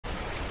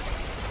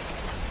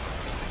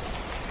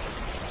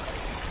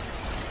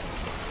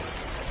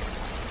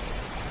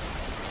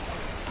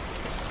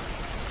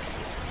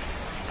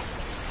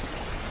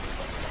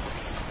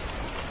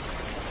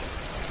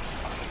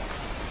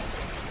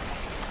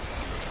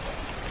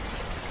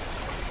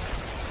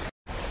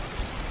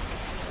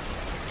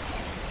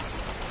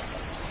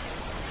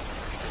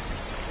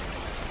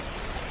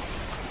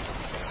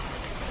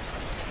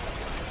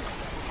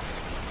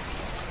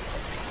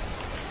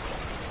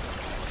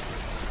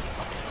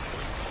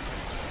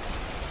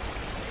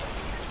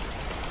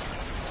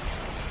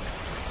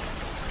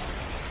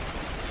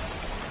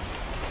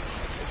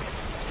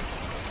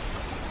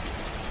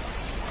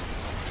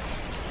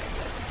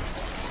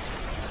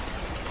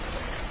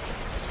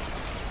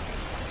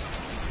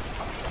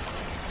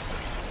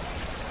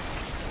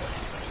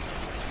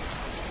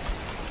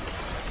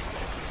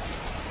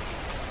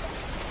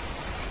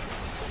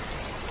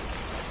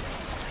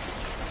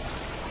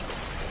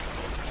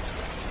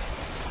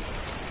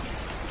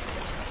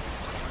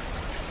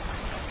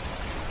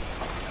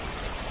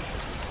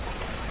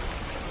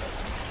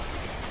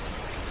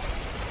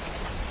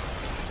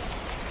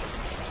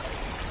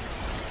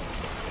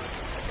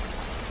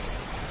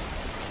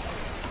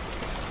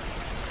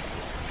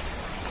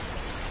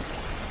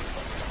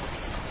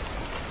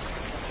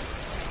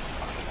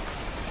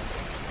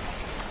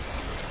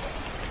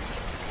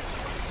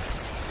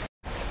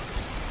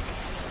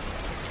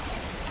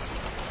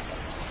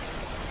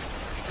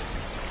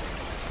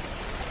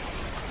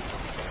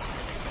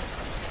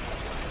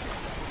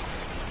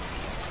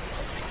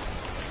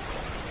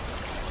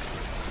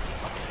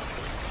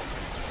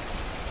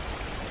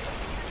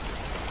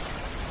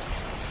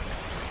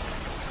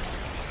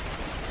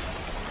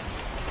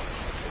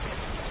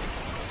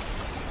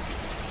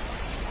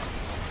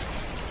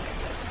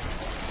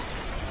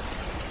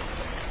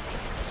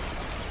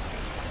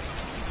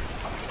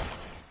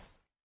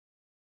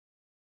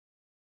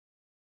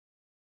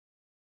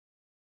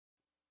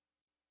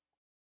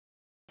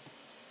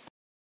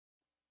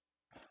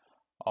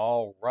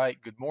All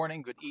right. Good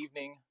morning, good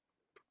evening.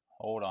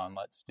 Hold on,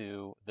 let's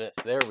do this.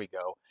 There we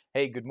go.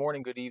 Hey, good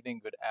morning, good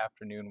evening, good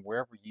afternoon,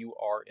 wherever you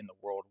are in the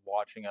world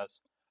watching us.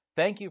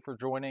 Thank you for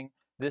joining.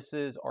 This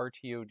is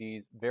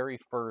RTOD's very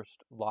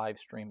first live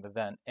stream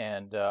event,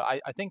 and I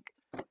think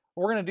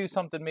we're going to do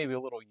something maybe a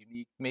little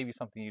unique, maybe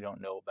something you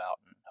don't know about,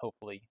 and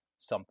hopefully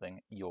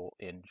something you'll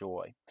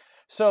enjoy.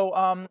 So,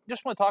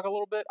 just want to talk a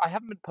little bit. I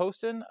haven't been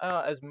posting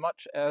as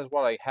much as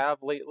what I have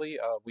lately.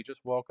 We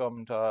just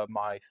welcomed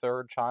my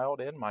third child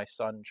in, my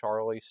son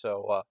Charlie.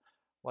 So,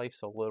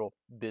 life's a little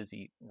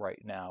busy right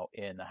now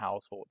in the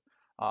household.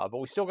 But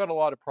we still got a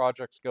lot of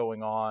projects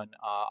going on.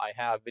 I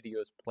have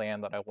videos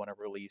planned that I want to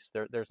release.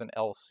 There's an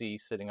LC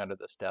sitting under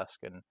this desk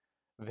in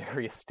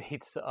various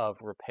states of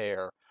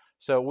repair.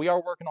 So we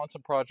are working on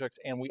some projects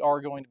and we are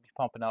going to be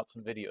pumping out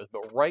some videos.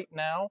 But right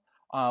now,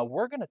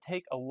 we're going to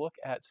take a look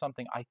at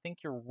something I think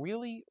you're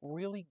really,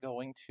 really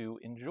going to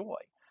enjoy.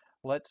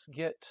 Let's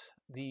get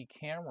the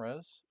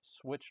cameras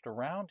switched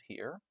around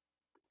here.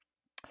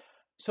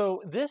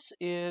 So this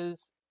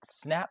is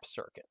Snap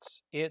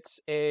Circuits. It's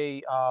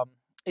a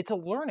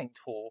learning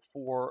tool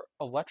for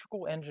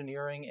electrical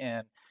engineering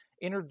and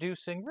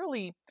introducing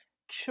really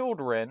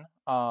children,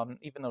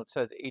 even though it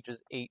says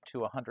ages 8 to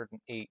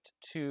 108,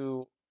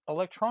 to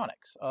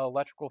electronics,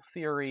 electrical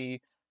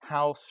theory,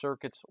 how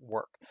circuits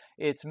work.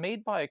 It's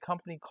made by a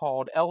company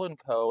called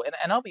Elenco,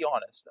 and I'll be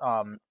honest,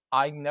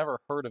 I never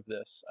heard of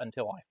this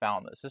until I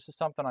found this. This is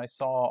something I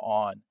saw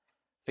on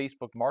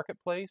Facebook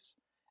Marketplace,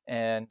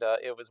 and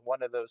it was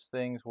one of those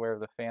things where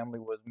the family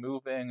was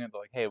moving and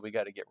like, hey, we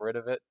got to get rid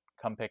of it.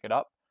 Come pick it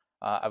up.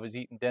 I was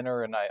eating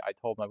dinner and I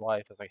told my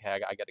wife, I was like, hey,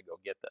 I got to go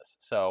get this.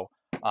 So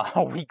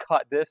we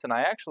got this, and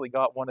I actually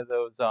got one of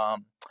those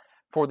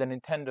for the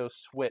Nintendo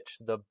Switch,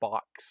 the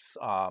box.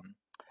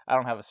 I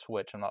don't have a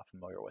Switch, I'm not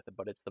familiar with it,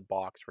 but it's the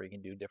box where you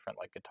can do different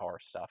like guitar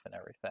stuff and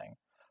everything.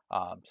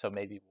 So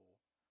maybe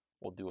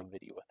we'll do a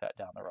video with that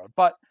down the road.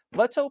 But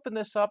let's open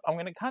this up. I'm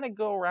going to kind of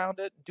go around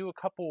it, do a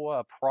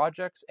couple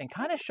projects, and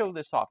kind of show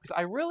this off because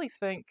I really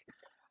think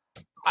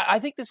I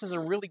think this is a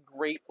really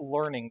great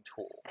learning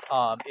tool.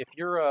 If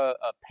you're a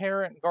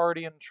parent,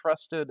 guardian,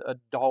 trusted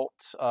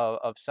adult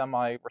of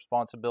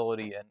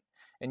semi-responsibility,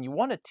 and you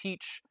want to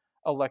teach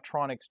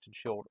electronics to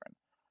children,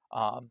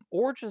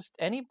 or just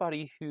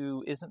anybody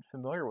who isn't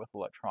familiar with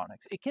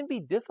electronics, it can be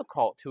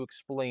difficult to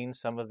explain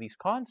some of these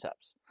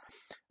concepts.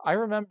 I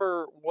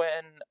remember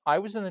when I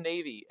was in the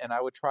Navy and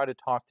I would try to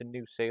talk to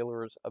new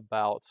sailors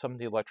about some of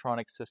the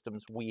electronic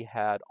systems we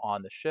had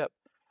on the ship.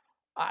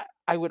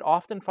 I would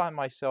often find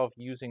myself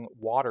using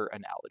water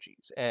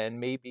analogies, and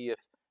maybe if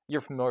you're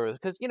familiar with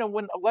it, because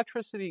when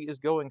electricity is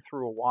going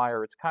through a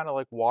wire, it's kind of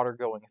like water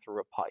going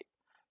through a pipe.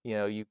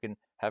 You can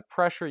have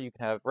pressure, you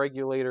can have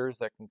regulators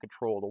that can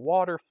control the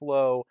water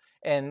flow,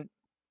 and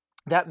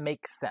that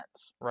makes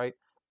sense, right?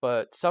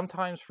 But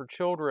sometimes for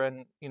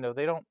children,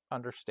 they don't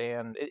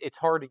understand. It's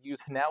hard to use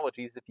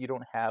analogies if you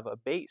don't have a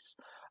base.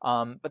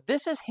 But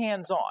this is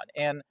hands-on,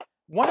 and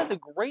one of the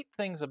great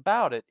things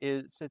about it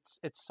is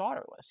it's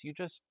solderless. You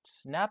just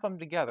snap them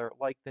together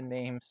like the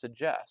name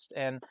suggests.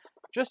 And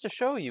just to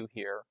show you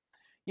here,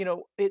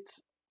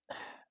 it's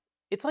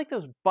like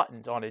those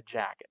buttons on a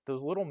jacket,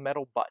 those little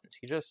metal buttons.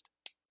 You just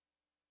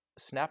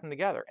snap them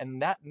together,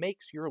 and that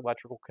makes your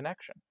electrical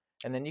connection.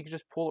 And then you can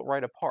just pull it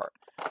right apart.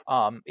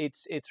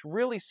 It's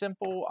really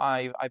simple.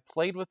 I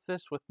played with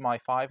this with my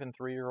 5 and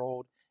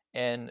 3-year-old,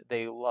 and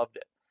they loved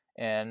it.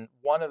 And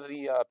one of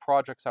the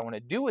projects I want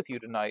to do with you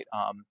tonight,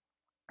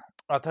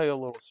 I'll tell you a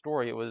little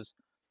story. It was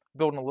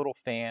building a little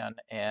fan,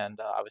 and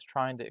I was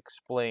trying to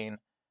explain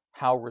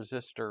how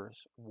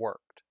resistors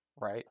worked,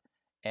 right?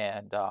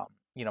 And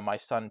my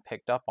son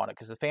picked up on it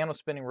because the fan was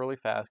spinning really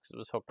fast because it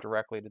was hooked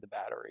directly to the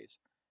batteries.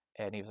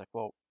 And he was like,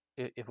 well,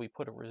 if we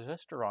put a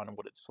resistor on,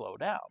 would it slow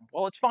down?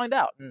 Well, let's find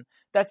out. And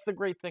that's the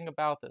great thing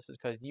about this, is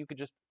because you could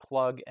just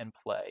plug and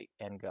play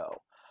and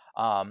go.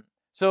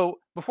 So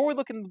before we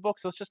look into the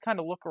books, let's just kind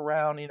of look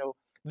around.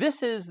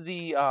 This is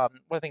the,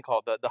 what I think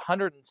called the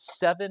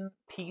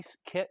 107-piece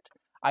kit.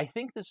 I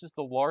think this is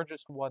the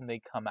largest one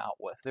they come out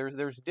with.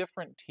 There's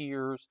different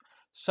tiers.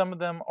 Some of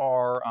them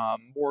are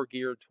more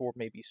geared toward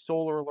maybe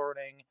solar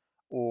learning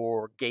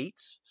or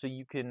gates, so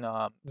you can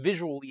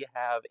visually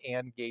have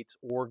AND gates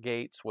or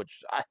gates,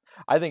 which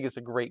I think is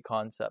a great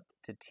concept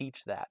to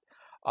teach that.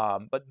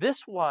 But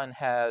this one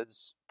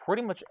has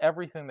pretty much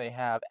everything they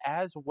have,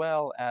 as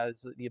well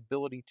as the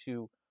ability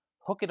to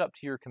hook it up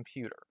to your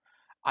computer.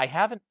 I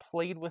haven't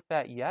played with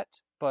that yet,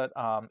 but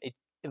it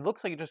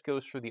looks like it just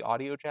goes through the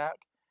audio jack,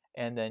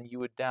 and then you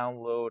would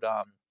download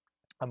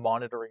a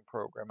monitoring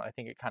program. I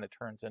think it kind of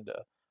turns into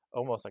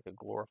almost like a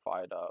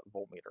glorified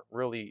voltmeter.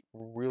 Really,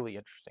 really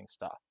interesting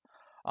stuff.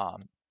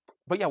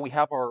 But yeah, we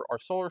have our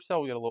solar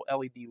cell. We got a little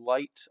LED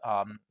light.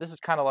 This is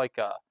kind of like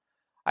I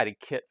had a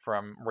kit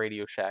from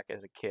Radio Shack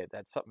as a kid.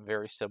 That's something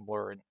very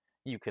similar, and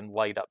you can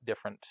light up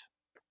different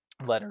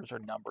letters or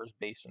numbers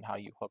based on how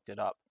you hooked it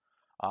up.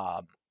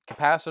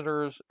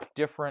 Capacitors,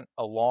 different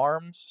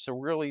alarms. So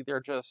really,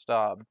 they're just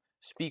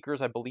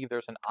speakers. I believe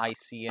there's an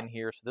IC in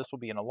here, so this will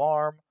be an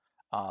alarm.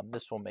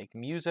 This will make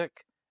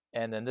music.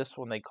 And then this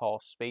one they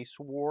call Space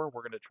War.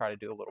 We're going to try to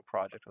do a little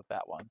project with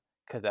that one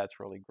because that's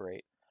really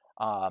great.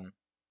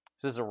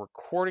 This is a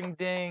recording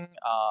ding.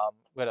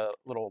 We got a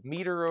little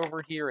meter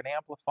over here, an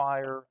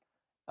amplifier,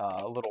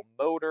 a little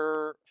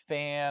motor,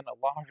 fan, a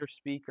larger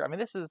speaker. I mean,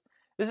 this is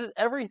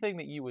everything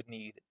that you would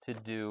need to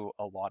do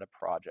a lot of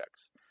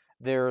projects.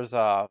 There's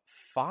 5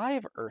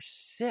 or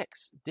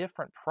 6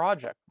 different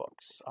project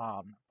books.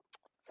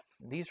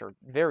 These are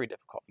very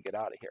difficult to get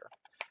out of here.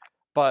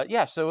 But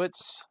yeah, so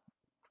it's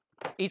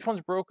each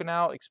one's broken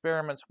out.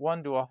 Experiments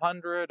 1 to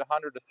 100,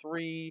 100 to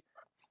 3,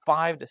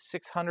 5 to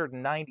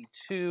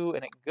 692,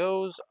 and it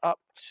goes up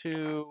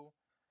to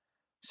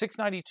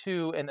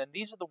 692. And then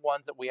these are the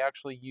ones that we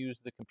actually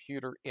use the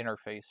computer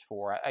interface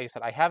for. Like I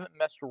said, I haven't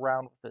messed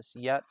around with this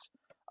yet.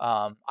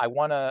 I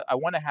wanna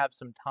have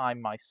some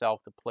time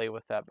myself to play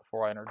with that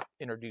before I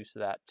introduce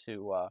that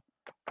to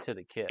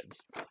the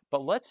kids.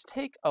 But let's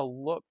take a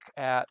look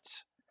at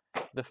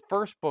the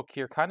first book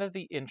here, kind of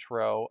the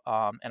intro,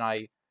 and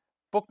I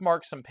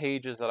bookmarked some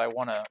pages that I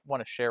want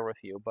to share with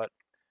you. But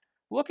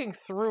looking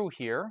through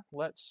here,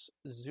 let's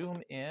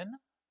zoom in.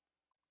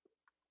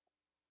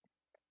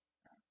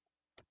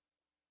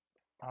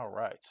 All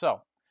right,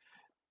 so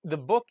the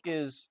book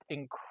is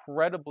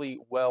incredibly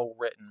well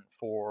written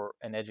for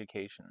an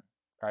education,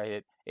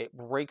 right? It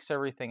breaks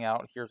everything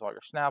out. Here's all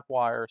your snap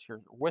wires,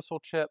 here's your whistle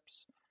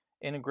chips,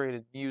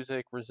 integrated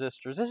music,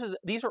 resistors.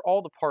 These are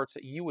all the parts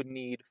that you would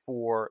need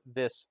for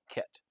this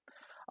kit.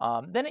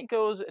 Then it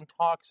goes and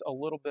talks a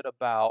little bit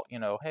about,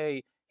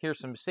 hey, here's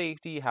some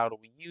safety, how do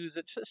we use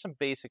it, just some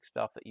basic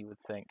stuff that you would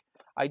think.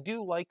 I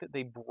do like that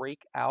they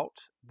break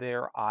out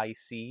their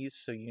ICs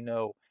so you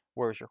know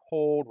where's your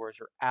hold, where's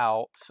your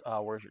out,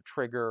 where's your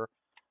trigger.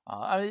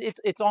 I mean,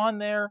 it's on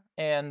there,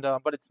 and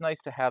but it's nice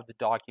to have the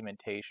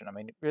documentation. I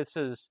mean,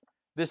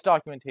 this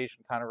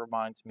documentation kind of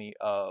reminds me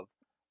of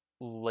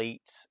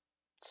late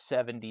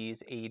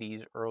 70s,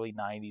 80s, early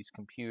 90s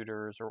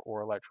computers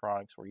or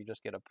electronics where you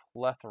just get a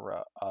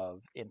plethora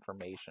of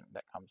information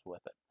that comes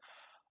with it.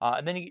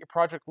 And then you get your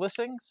project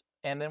listings,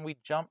 and then we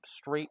jump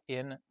straight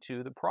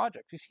into the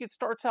project. You see, it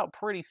starts out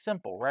pretty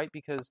simple, right?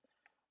 Because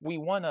we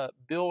want to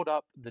build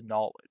up the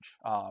knowledge.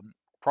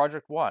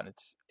 Project 1,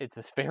 it's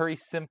this very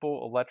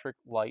simple electric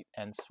light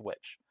and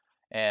switch.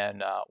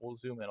 And we'll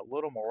zoom in a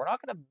little more. We're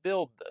not going to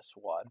build this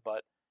one,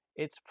 but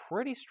it's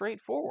pretty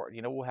straightforward.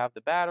 We'll have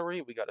the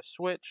battery, we got a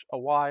switch, a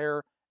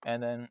wire,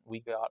 and then we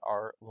got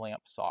our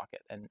lamp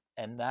socket,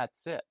 and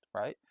that's it,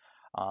 right?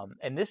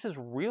 And this is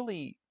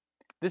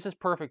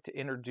perfect to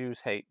introduce,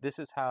 hey, this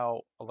is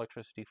how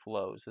electricity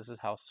flows, this is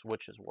how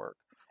switches work.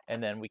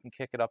 And then we can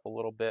kick it up a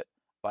little bit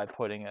by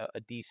putting a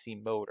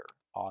DC motor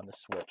on the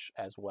switch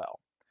as well.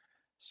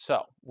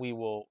 So we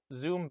will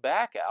zoom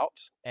back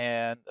out,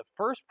 and the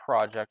first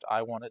project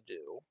I want to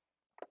do,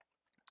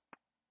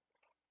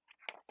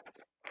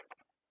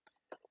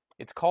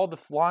 it's called the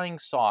flying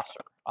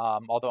saucer,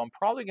 although I'm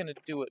probably going to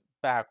do it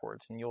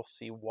backwards, and you'll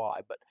see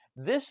why. But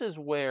this is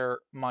where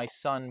my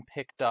son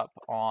picked up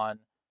on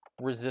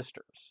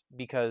resistors,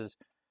 because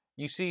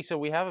you see, so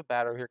we have a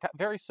battery here,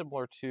 very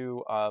similar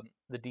to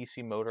the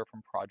DC motor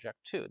from Project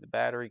 2. The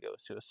battery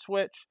goes to a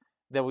switch,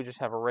 then we just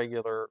have a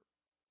regular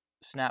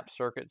snap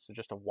circuit, so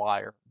just a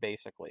wire,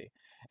 basically.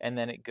 And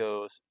then it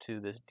goes to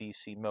this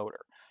DC motor.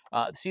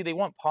 See, they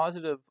want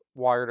positive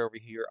wired over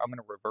here. I'm going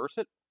to reverse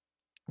it,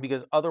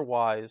 because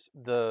otherwise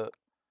the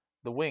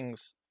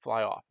wings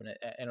fly off, and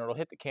it'll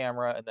hit the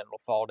camera, and then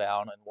it'll fall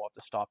down, and we'll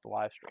have to stop the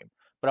live stream.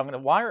 But I'm going to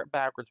wire it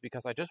backwards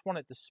because I just want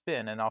it to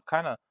spin, and I'll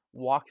kind of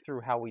walk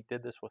through how we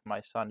did this with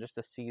my son just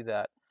to see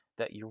that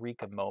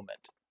eureka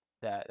moment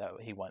that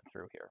he went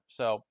through here.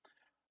 So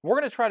we're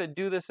going to try to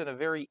do this in a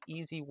very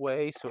easy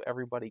way so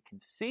everybody can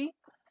see,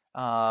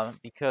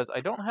 because I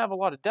don't have a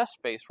lot of desk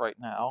space right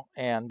now,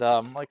 and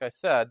like I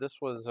said, this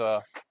was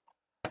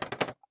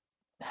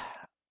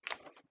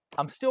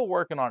I'm still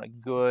working on a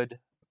good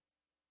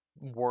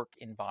work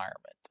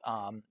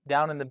environment.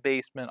 Down in the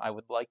basement, I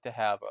would like to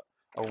have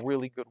a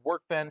really good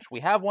workbench.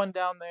 We have one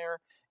down there.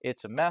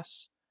 It's a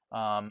mess.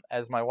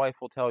 As my wife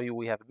will tell you,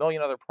 we have a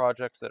million other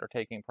projects that are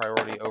taking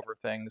priority over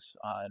things,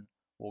 and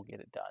we'll get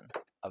it done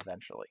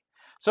eventually.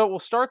 So we'll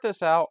start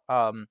this out,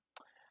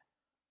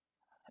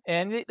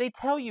 and they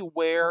tell you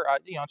where,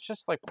 it's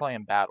just like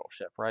playing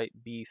Battleship, right?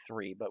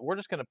 B3, but we're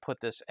just going to put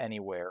this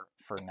anywhere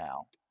for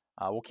now.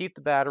 We'll keep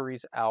the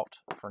batteries out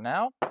for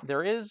now.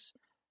 There is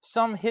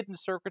some hidden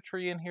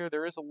circuitry in here.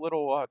 There is a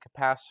little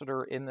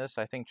capacitor in this,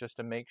 I think, just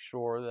to make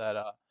sure that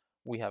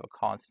we have a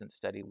constant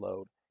steady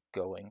load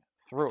going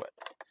through it.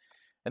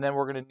 And then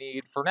we're going to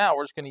need, for now,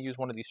 we're just going to use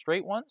one of these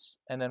straight ones,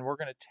 and then we're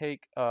going to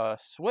take a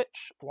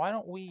switch. Why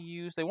don't we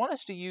use, they want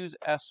us to use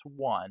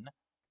S1,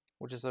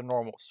 which is a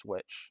normal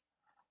switch.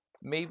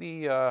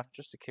 Maybe,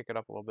 just to kick it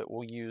up a little bit,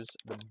 we'll use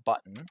the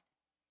button.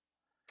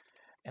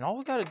 And all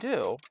we got to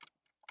do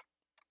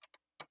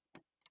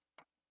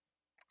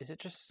is it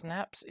just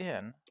snaps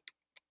in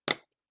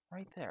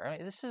right there. I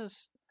mean, this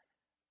is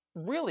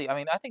really,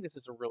 I think this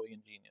is a really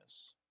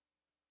ingenious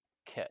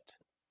kit.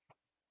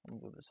 Let me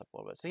move this up a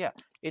little bit. So yeah,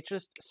 it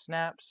just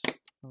snaps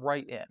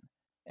right in.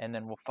 And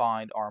then we'll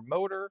find our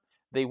motor.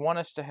 They want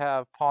us to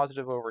have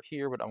positive over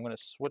here, but I'm going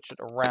to switch it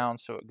around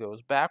so it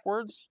goes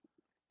backwards.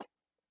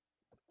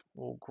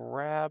 We'll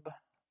grab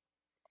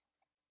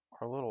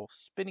our little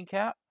spinny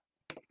cap,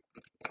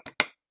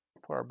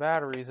 put our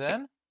batteries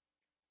in,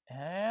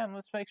 and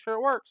let's make sure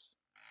it works.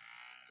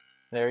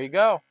 There you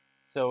go.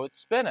 So it's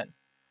spinning.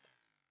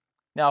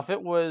 Now, if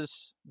it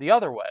was the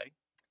other way,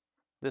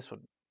 this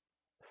would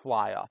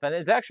fly off. And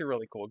it's actually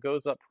really cool. It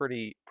goes up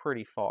pretty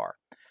far.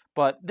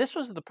 But this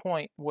was the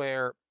point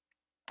where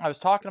I was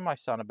talking to my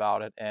son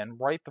about it, and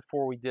right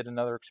before we did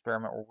another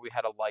experiment where we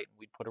had a light and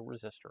we'd put a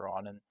resistor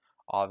on, and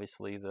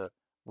obviously the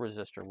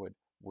resistor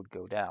would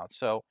go down.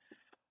 So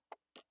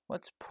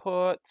let's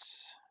put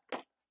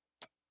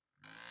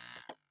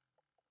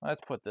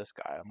this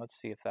guy on. Let's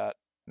see if that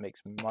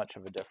makes much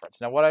of a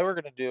difference. Now what we're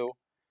going to do,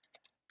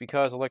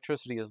 because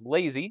electricity is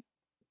lazy,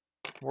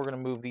 we're going to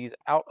move these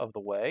out of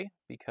the way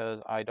because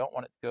I don't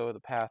want it to go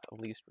the path of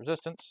least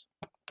resistance.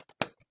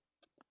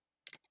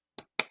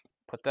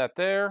 Put that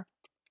there.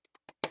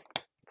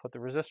 Put the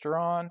resistor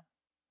on.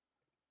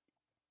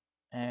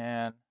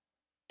 And,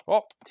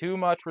 oh, too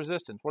much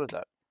resistance. What is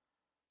that?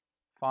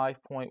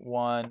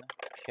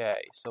 5.1K.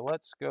 So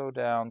let's go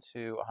down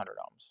to 100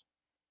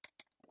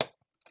 ohms.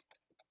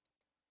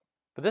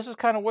 But this is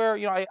kind of where,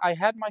 I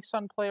had my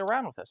son play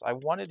around with this. I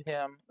wanted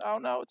him, oh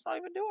no, it's not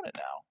even doing it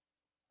now.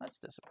 That's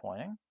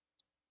disappointing.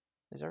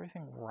 Is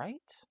everything right?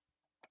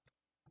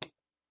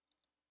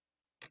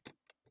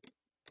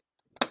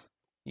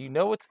 You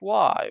know it's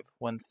live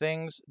when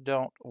things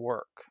don't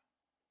work.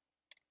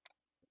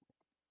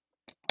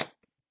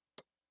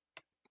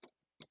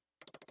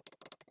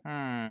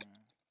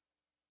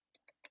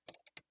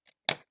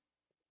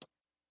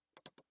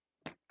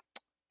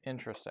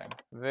 Interesting.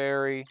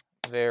 Very,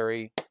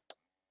 very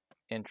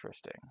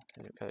interesting.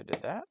 Is it because I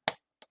did that?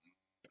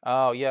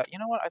 Oh, yeah. You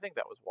know what? I think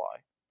that was why.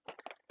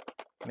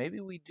 Maybe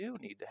we do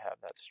need to have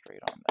that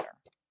straight on there.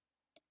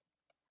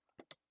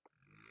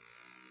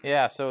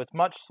 Yeah, so it's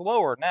much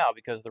slower now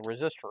because of the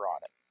resistor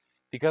on it.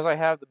 Because I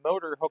have the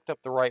motor hooked up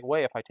the right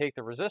way, if I take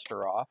the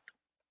resistor off,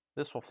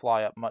 this will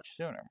fly up much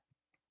sooner.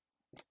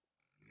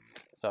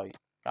 So,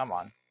 come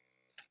on.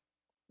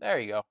 There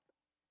you go.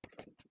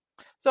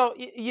 So,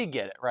 you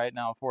get it, right?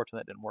 Now,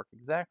 unfortunately, it didn't work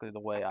exactly the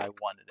way I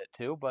wanted it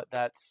to, but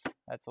that's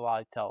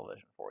live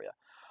television for you.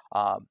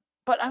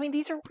 But, I mean,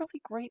 these are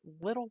really great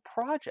little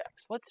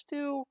projects. Let's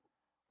do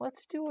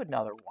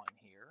another one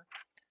here.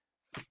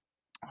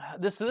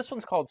 This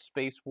one's called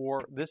Space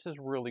War. This is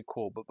really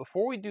cool. But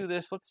before we do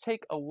this, let's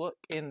take a look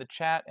in the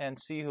chat and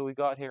see who we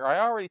got here. I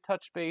already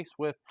touched base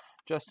with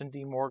Justin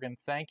D. Morgan.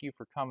 Thank you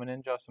for coming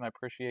in, Justin. I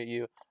appreciate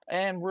you.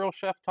 And Real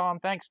Chef Tom.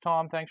 Thanks,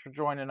 Tom. Thanks for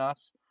joining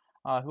us.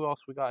 Who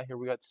else we got here?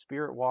 We got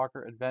Spirit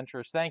Walker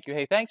Adventures. Thank you.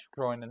 Hey, thanks for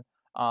joining.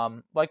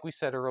 Like we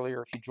said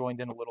earlier, if you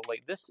joined in a little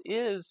late, this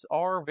is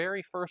our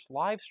very first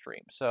live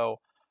stream.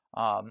 So,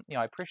 I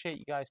appreciate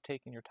you guys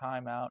taking your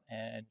time out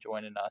and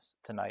joining us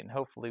tonight. And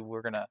hopefully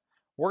we're gonna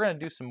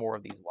do some more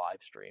of these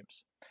live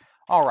streams.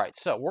 All right,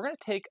 so we're going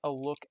to take a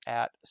look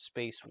at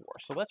Space War.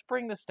 So let's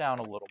bring this down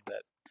a little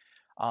bit.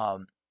 I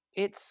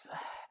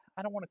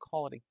don't want to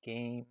call it a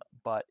game,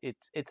 but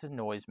it's a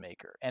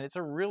noisemaker, and it's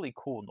a really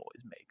cool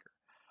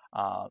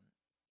noisemaker.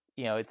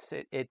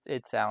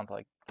 It sounds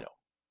like,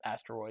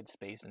 asteroids,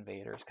 space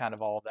invaders, kind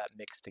of all of that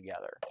mixed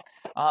together.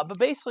 But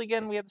basically,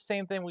 again, we have the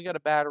same thing. We got a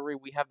battery.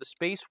 We have the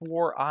Space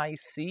War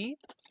IC.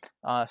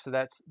 So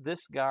that's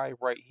this guy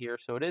right here.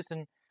 So it is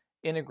an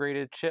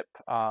integrated chip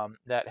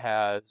that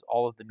has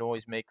all of the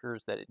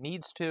noisemakers that it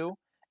needs to,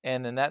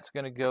 and then that's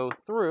going to go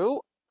through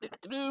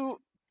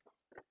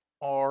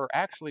our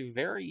actually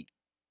very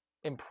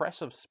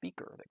impressive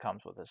speaker that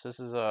comes with this. This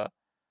is a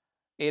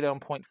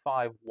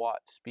 8.5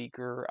 watt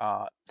speaker.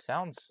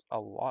 Sounds a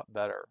lot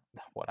better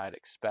than what I'd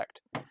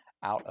expect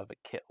out of a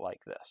kit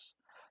like this.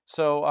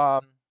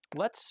 So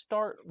let's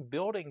start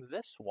building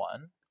this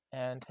one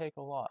and take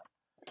a look.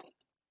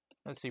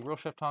 Let's see, Real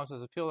Chef Tom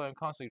says, I feel that I'm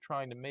constantly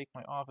trying to make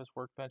my office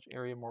workbench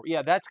area more...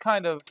 Yeah, that's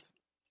kind of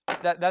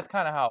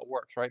how it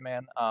works, right,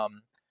 man? I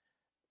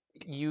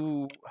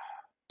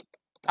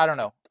don't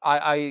know.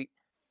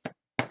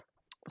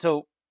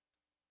 So,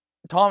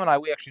 Tom and I,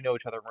 we actually know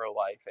each other in real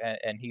life,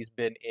 and he's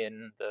been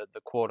in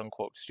the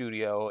quote-unquote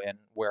studio and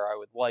where I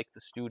would like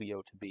the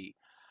studio to be.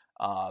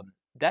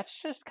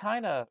 That's just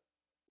kind of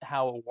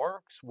how it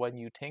works when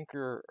you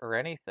tinker or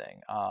anything.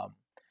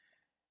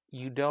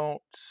 You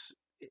don't...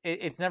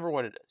 It's never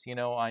what it is,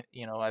 I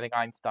think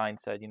Einstein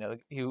said,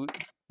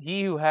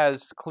 he who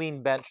has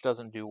clean bench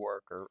doesn't do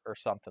work, or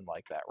something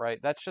like that, right?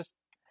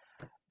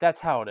 That's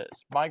how it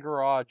is. My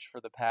garage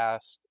for the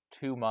past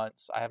 2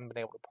 months, I haven't been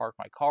able to park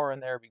my car in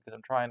there because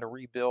I'm trying to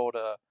rebuild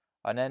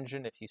an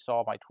engine. If you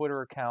saw my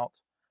Twitter account,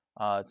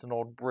 it's an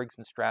old Briggs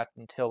 &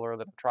 Stratton tiller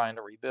that I'm trying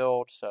to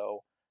rebuild,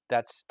 so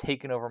that's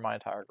taken over my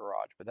entire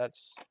garage. But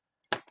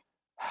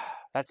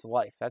that's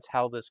life. That's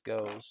how this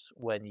goes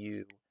when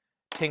you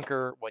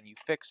tinker, when you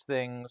fix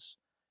things.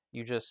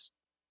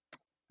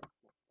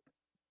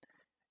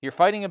 You're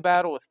fighting a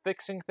battle with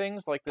fixing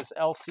things like this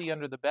LC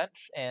under the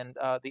bench and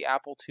the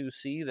Apple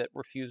IIc that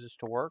refuses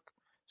to work.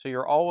 So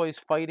you're always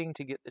fighting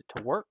to get it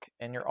to work,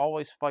 and you're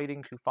always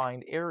fighting to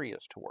find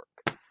areas to work.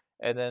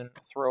 And then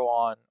throw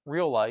on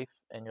real life,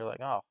 and you're like,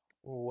 oh,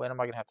 when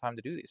am I going to have time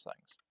to do these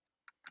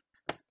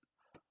things?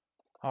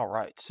 All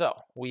right, so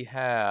we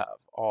have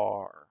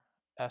our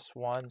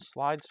S1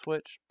 slide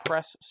switch,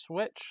 press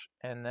switch,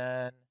 and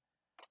then,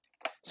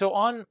 so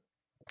on,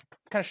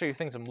 kind of show you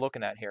things I'm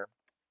looking at here.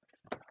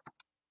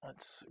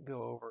 Let's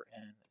go over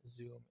and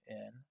zoom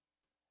in.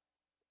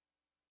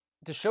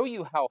 To show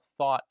you how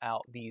thought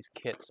out these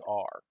kits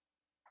are,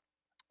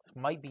 this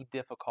might be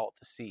difficult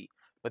to see,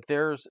 but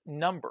there's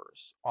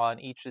numbers on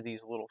each of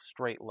these little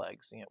straight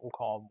legs. We'll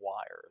call them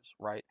wires,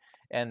 right?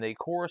 And they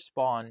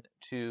correspond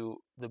to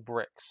the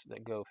bricks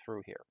that go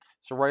through here.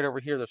 So right over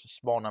here, there's a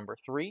small number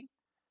 3,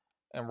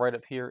 and right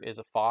up here is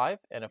a 5.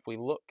 And if we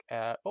look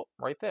at, oh,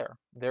 right there,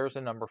 there's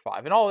a number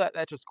 5. And all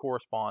that just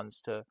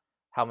corresponds to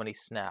how many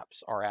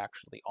snaps are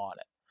actually on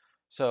it.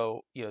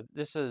 So,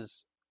 this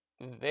is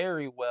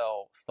very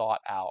well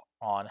thought out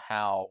on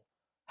how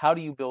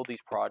do you build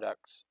these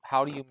products,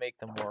 how do you make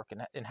them work,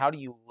 and how do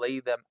you lay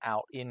them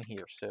out in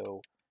here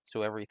so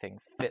everything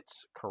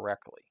fits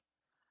correctly.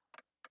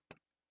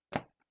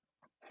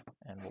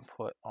 And we'll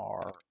put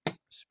our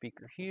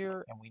speaker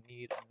here, and we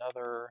need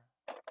another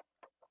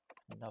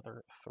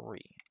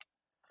 3.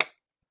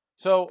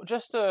 So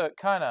just to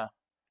kind of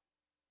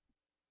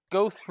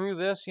go through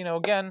this,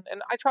 again,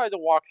 and I tried to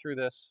walk through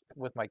this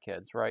with my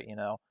kids, right?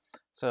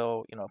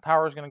 So,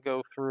 power is going to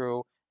go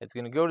through, it's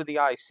going to go to the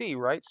IC,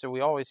 right? So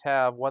we always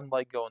have one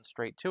leg going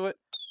straight to it.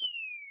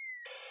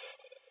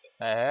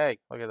 Hey,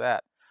 look at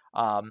that.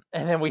 And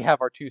then we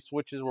have our 2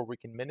 switches where we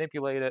can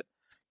manipulate it.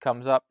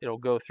 Comes up, it'll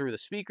go through the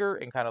speaker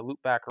and kind of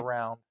loop back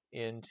around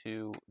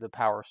into the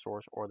power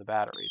source or the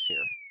batteries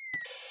here.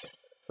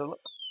 So look,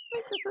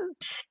 this is,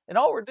 and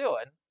all we're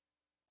doing,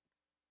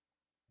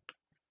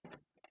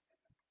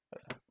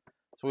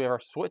 so we have our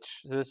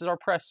switch, so this is our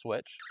press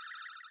switch.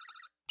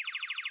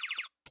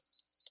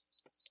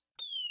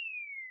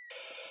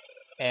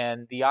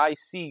 And the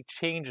IC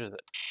changes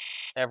it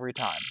every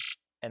time.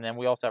 And then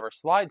we also have our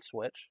slide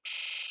switch,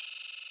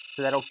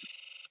 so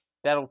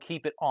that'll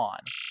keep it on.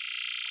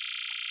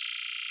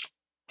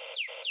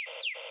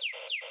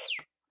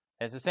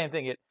 And it's the same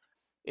thing.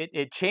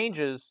 It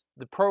changes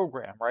the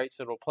program, right?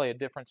 So it'll play a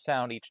different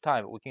sound each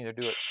time, but we can either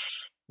do it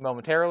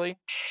momentarily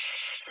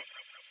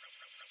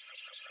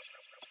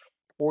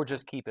or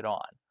just keep it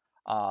on.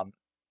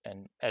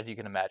 And as you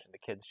can imagine, the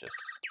kids just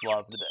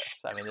love this.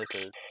 I mean, this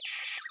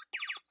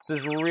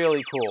is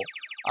really cool.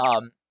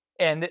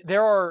 And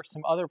there are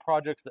some other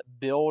projects that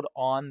build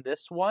on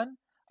this one,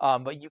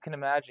 but you can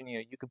imagine,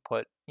 you could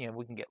put,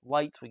 we can get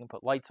lights, we can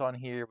put lights on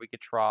here, we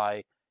could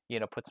try,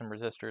 put some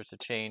resistors to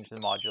change the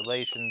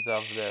modulations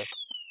of this.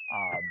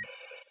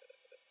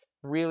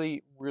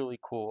 Really, really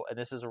cool. And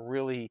this is a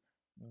really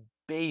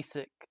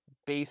basic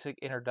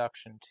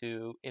introduction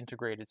to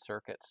integrated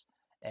circuits.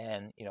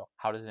 And,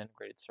 how does an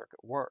integrated circuit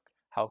work?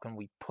 How can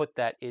we put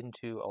that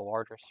into a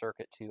larger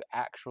circuit to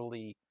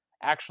actually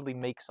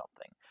make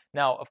something?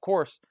 Now, of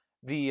course,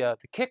 the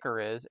kicker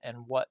is,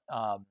 and what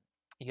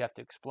you have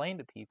to explain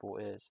to people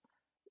is,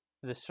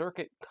 the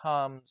circuit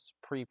comes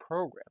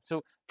pre-programmed.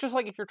 So just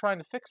like if you're trying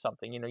to fix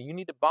something, you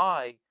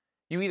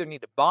either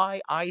need to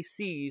buy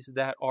ICs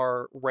that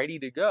are ready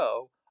to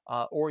go,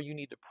 or you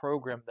need to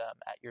program them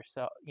at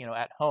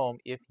home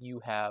if you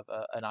have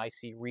an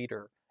IC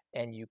reader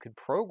and you could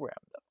program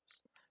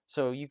those.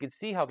 So you can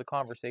see how the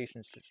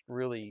conversations just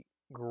really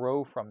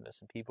grow from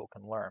this and people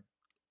can learn.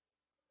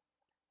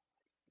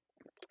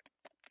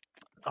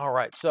 All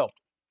right, so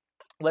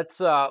let's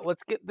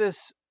get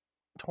this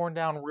torn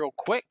down real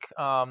quick.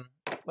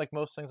 Like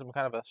most things, I'm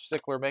kind of a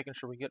stickler, making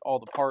sure we get all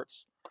the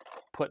parts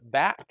put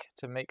back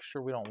to make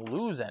sure we don't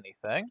lose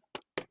anything.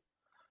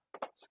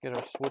 Let's get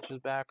our switches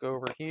back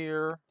over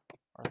here,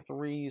 our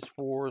 3s,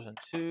 4s, and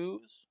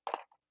 2s.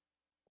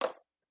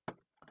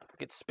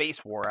 Get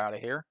Space War out of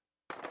here,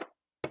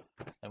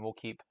 and we'll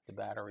keep the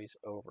batteries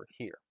over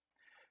here.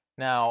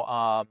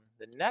 Now,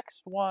 the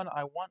next one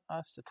I want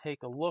us to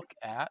take a look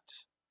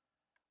at,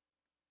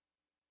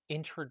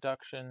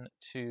 Introduction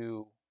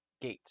to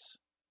Gates.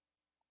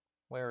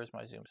 Where is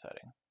my zoom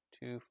setting?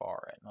 Too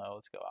far in. Oh,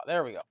 let's go out.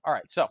 There we go. All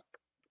right, so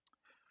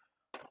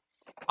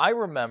I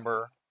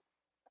remember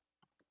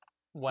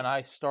when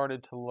I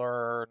started to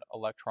learn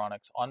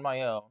electronics on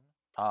my own,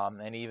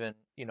 and even,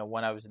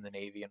 when I was in the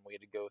Navy and we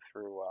had to go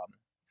through,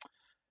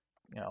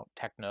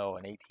 Techno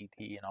and ATT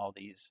and all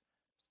these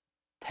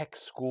tech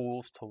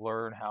schools to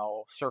learn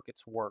how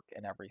circuits work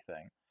and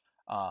everything.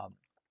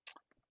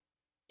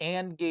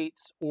 AND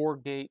gates, OR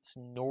gates,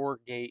 NOR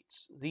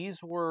gates,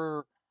 these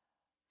were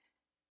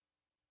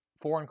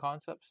foreign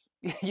concepts.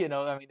 I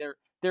mean,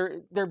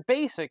 they're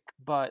basic,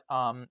 but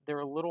they're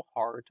a little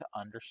hard to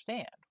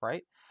understand,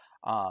 right?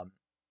 For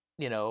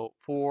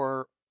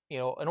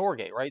an OR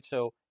gate, right?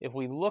 So if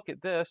we look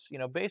at this,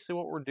 basically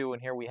what we're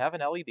doing here, we have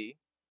an LED,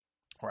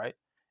 right?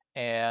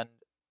 And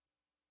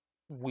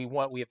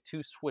we have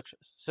two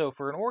switches. So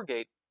for an OR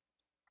gate,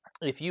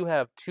 if you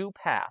have two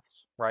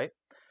paths, right?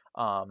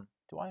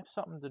 Do I have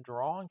something to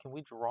draw? And can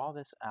we draw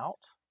this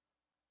out?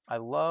 I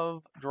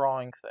love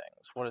drawing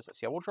things. What is this?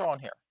 Yeah, we'll draw in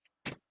here.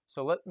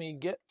 So let me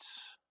get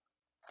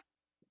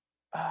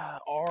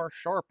our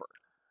sharper.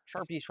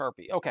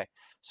 Sharpie. Okay.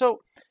 So,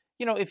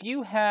 if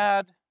you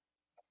had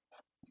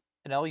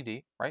an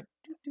LED, right?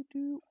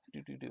 All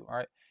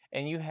right.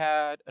 And you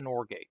had an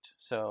OR gate.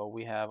 So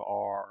we have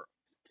our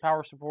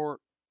power support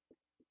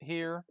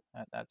here.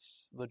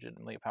 That's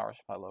legitimately a power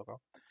supply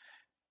logo.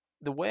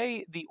 The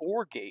way the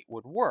OR gate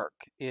would work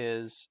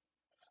is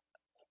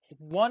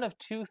one of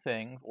two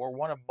things or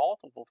one of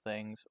multiple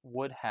things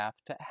would have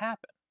to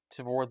happen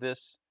for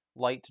this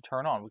light to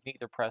turn on. We can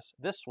either press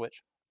this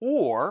switch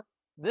or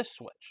this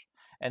switch,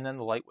 and then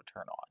the light would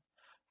turn on.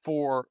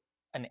 For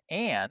an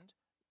AND,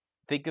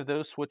 think of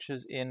those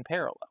switches in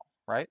parallel,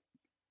 right?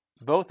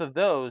 Both of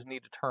those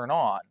need to turn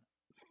on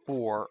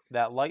for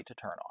that light to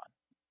turn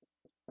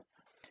on.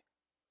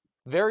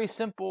 Very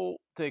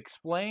simple to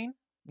explain,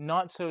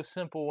 not so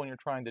simple when you're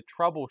trying to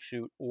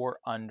troubleshoot or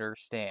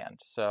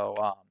understand. So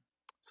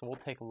we'll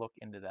take a look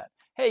into that.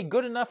 Hey,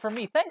 good enough for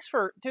me. Thanks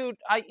for, dude,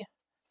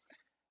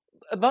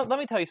 let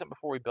me tell you something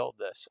before we build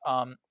this.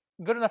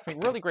 Good enough for me,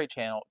 really great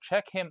channel.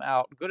 Check him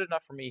out. Good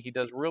enough for me. He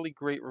does really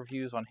great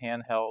reviews on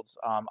handhelds.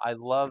 I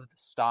love the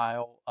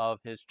style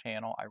of his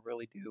channel. I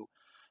really do.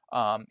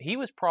 He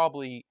was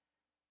probably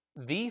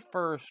the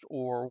first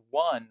or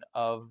one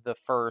of the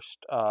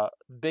first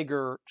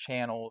bigger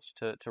channels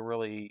to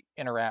really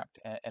interact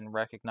and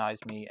recognize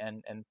me.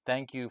 And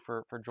thank you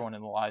for joining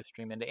the live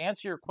stream. And to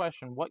answer your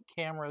question, what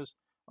cameras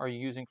are you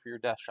using for your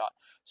death shot?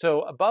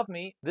 So above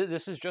me,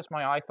 this is just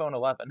my iPhone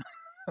 11.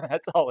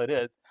 That's all it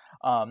is.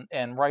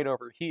 And right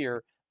over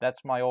here,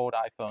 that's my old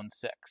iPhone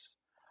 6.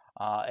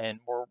 And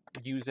we're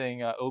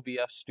using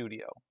OBS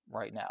Studio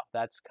right now.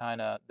 That's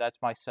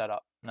my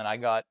setup. And I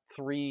got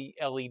 3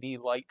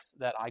 LED lights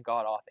that I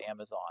got off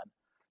Amazon.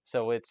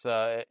 So it's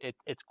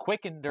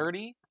quick and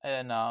dirty,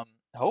 and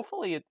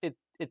hopefully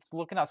it's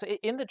looking out. So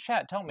in the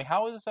chat, tell me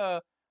how's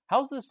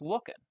this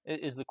looking?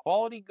 Is the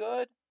quality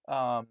good?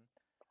 I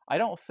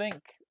don't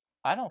think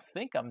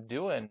I'm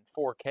doing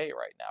 4K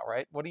right now,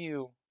 right?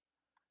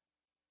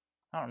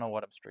 I don't know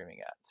what I'm streaming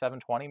at.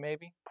 720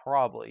 maybe?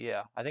 Probably,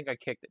 yeah. I think I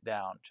kicked it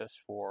down just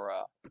for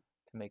to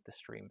make the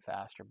stream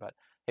faster. But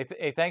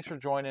hey, thanks for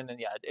joining. And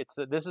yeah,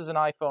 this is an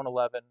iPhone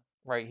 11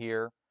 right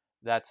here.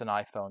 That's an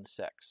iPhone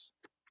 6.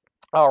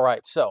 All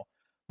right, so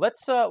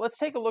let's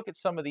take a look at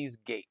some of these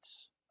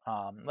gates.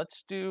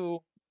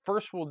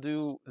 First we'll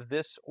do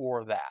this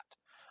or that.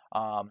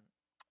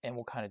 And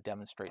we'll kind of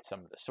demonstrate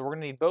some of this. So we're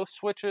going to need both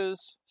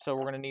switches. So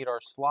we're going to need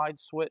our slide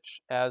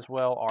switch as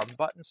well our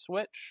button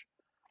switch,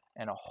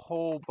 and a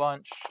whole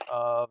bunch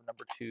of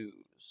number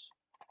 2s,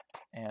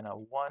 and a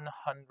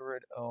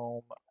 100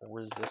 ohm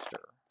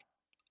resistor.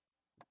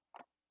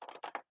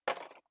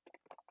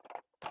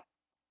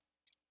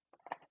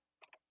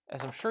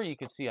 As I'm sure you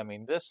can see, I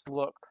mean, this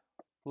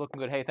looking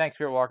good. Hey, thanks,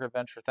 Spirit Walker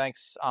Adventure.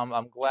 Thanks.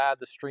 I'm glad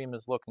the stream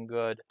is looking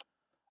good.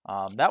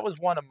 That was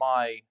one of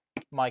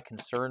my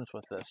concerns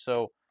with this.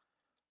 So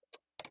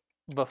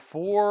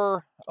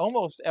before,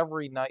 almost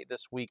every night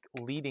this week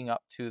leading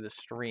up to the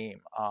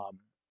stream,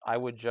 I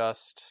would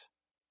just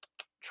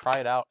try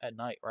it out at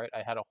night, right?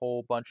 I had a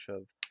whole bunch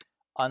of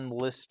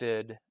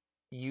unlisted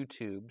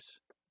YouTube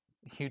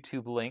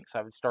links.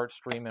 I would start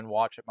streaming,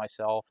 watch it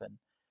myself,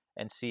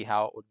 and see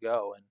how it would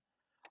go. And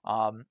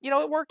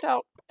it worked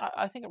out.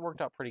 I think it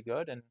worked out pretty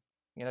good. And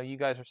you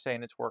guys are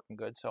saying it's working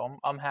good, so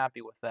I'm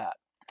happy with that.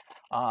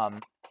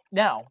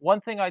 Now,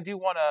 one thing I do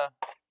want to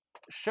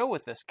show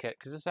with this kit,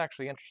 because it's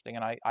actually interesting,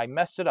 and I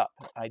messed it up.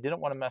 I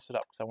didn't want to mess it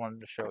up because I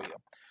wanted to show you.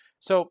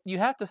 So you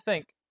have to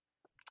think,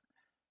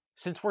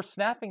 since we're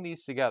snapping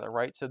these together,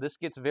 right? So this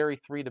gets very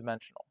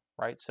three-dimensional,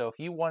 right? So if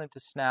you wanted to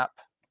snap,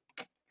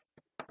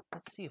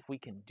 let's see if we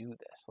can do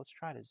this. Let's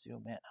try to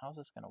zoom in. How's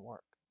this going to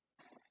work?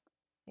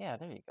 Yeah,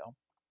 there you go.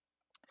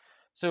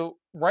 So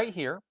right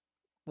here,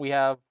 we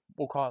have,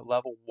 we'll call it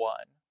level 1,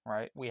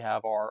 right? We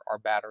have our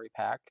battery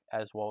pack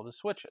as well as the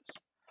switches.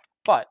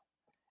 But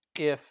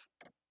if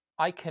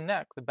I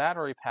connect the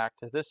battery pack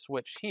to this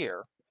switch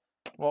here,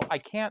 well, I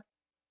can't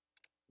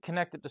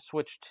connect it to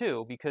switch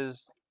 2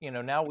 because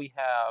now we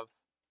have,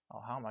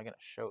 how am I going to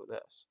show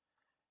this?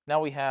 Now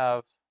we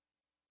have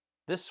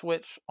this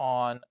switch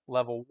on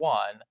level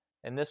 1,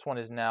 and this one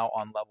is now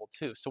on level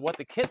 2. So what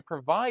the kit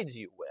provides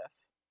you with,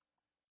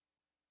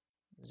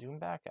 zoom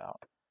back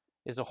out,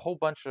 is a whole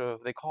bunch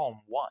of, they call them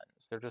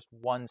ones. They're just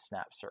one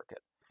snap circuit.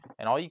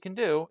 And all you can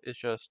do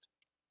is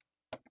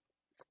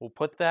we'll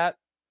put that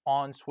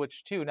on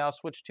switch 2. Now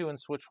switch 2 and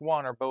switch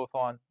 1 are both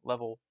on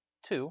level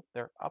 2.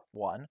 They're up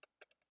 1.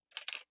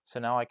 So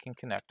now I can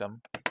connect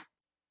them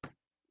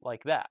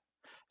like that.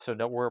 So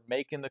that we're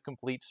making the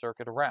complete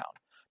circuit around.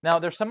 Now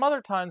there's some other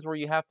times where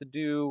you have to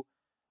do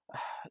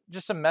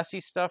just some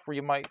messy stuff where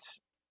you might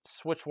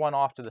switch one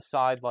off to the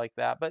side like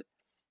that, but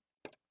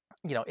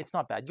it's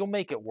not bad. You'll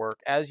make it work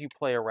as you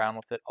play around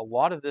with it. A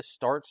lot of this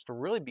starts to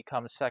really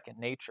become second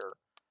nature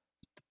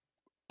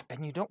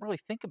and you don't really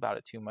think about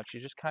it too much. You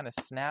just kind of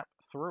snap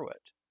through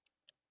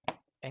it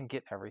and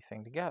get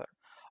everything together.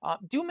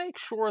 Do make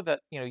sure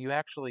that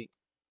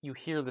you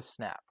hear the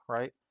snap,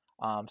 right?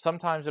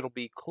 Sometimes it'll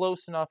be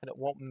close enough and it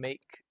won't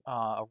make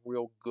a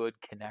real good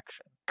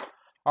connection.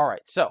 All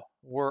right, so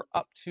we're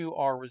up to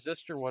our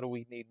resistor. What do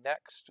we need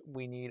next?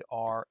 We need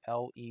our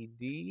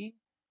LED,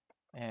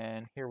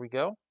 and here we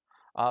go.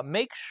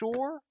 Make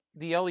sure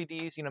the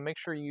LEDs, make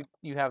sure you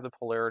have the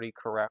polarity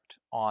correct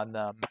on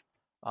them.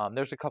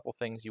 There's a couple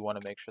things you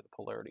want to make sure the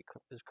polarity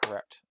is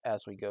correct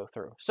as we go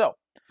through. So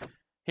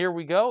here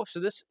we go. So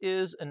this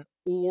is an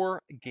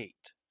OR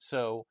gate.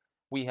 So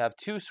we have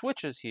two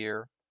switches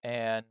here,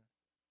 and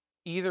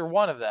either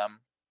one of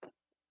them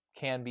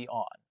can be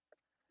on.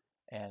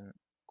 And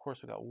of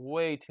course, we got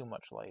way too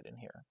much light in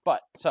here.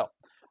 But so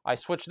I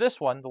switch this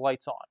one, the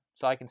light's on.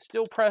 So I can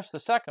still press the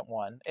second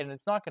one, and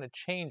it's not going to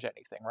change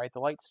anything, right? The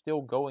light's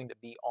still going to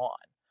be on.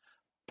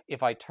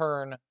 If I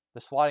turn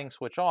the sliding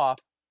switch off,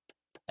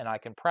 and I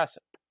can press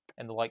it,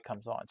 and the light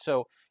comes on.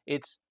 So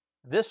it's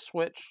this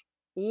switch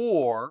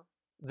or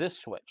this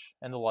switch,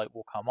 and the light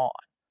will come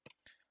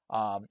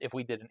on. If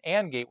we did an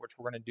AND gate, which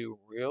we're going to do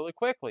really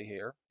quickly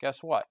here,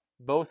 guess what?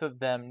 Both of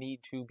them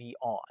need to be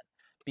on.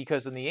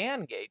 Because in the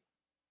AND gate,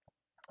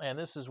 and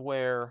this is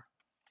where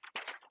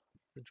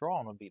the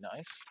drawing would be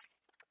nice.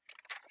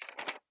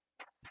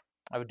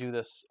 I would do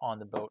this on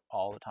the boat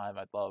all the time.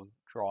 I'd love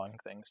drawing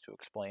things to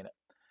explain it.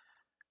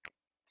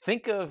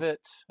 Think of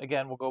it,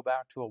 again, we'll go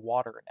back to a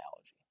water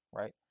analogy,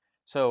 right?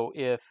 So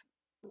if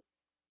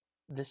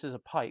this is a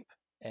pipe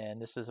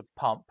and this is a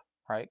pump,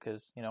 right?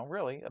 Because,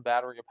 really, a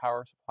battery or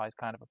power supply is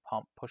kind of a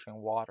pump pushing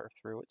water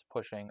through. It's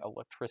pushing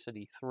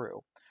electricity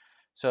through.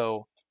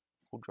 So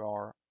we'll draw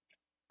our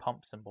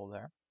pump symbol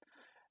there.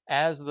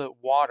 As the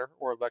water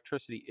or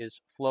electricity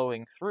is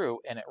flowing through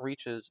and it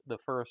reaches the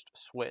first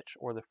switch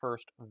or the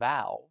first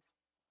valve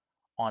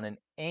on an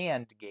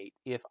AND gate,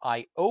 if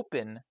I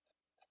open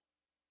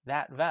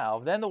that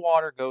valve, then the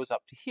water goes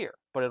up to here,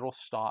 but it'll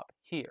stop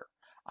here.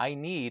 I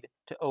need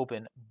to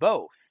open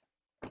both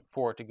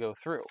for it to go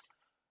through.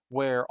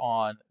 Where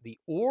on the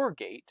OR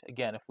gate,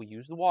 again, if we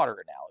use the water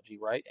analogy,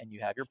 right, and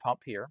you have your pump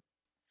here,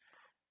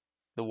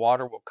 the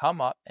water will come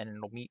up and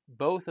it'll meet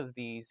both of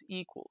these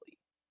equally.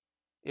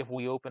 If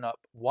we open up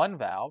one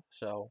valve,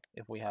 so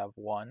if we have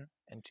 1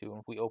 and 2,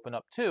 and if we open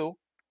up 2,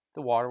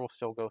 the water will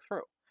still go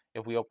through.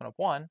 If we open up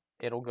 1,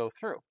 it'll go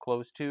through.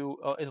 Close to,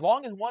 as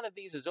long as one of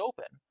these is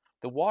open,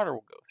 the water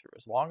will go through.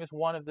 As long as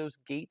one of those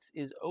gates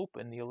is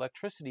open, the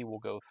electricity will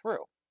go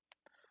through.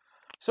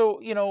 So,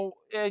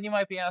 and you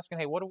might be asking,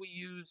 hey, what do we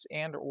use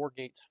AND or OR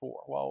gates for?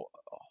 Well,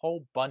 a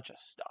whole bunch of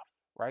stuff,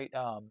 right?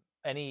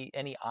 Any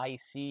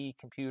IC,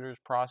 computers,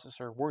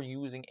 processor, we're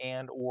using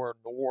AND or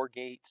NOR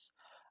gates.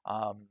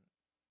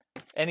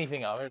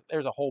 Anything else.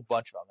 There's a whole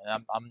bunch of them,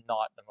 and I'm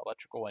not an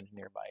electrical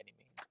engineer by any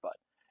means, but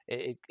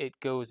it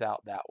goes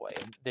out that way.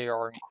 And they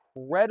are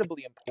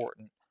incredibly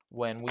important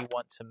when we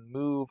want to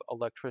move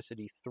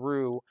electricity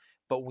through,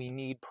 but we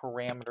need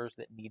parameters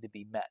that need to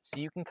be met. So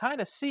you can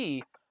kind of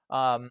see,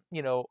 how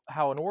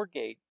an OR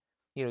gate,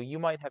 you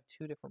might have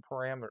two different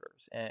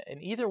parameters,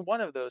 and either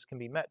one of those can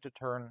be met to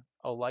turn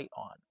a light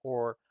on.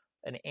 Or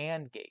an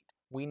AND gate,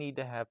 we need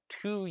to have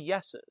two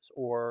yeses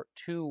or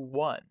two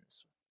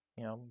ones,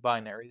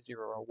 binary 0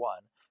 or 1,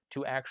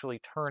 to actually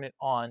turn it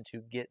on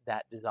to get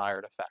that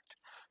desired effect.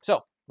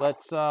 So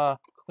let's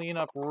clean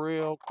up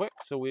real quick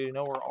so we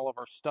know where all of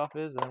our stuff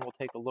is, and then we'll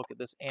take a look at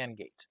this AND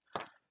gate.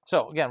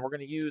 So again, we're going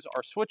to use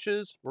our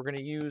switches, we're going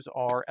to use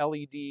our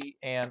LED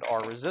and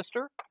our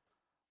resistor.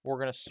 We're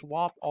going to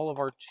swap all of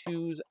our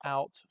 2s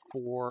out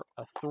for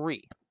a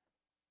 3.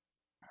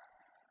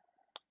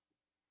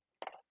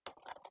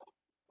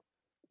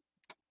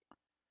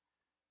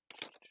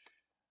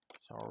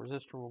 So our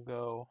resistor will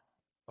go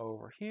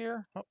over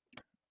here,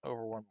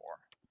 over one more.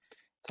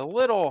 It's a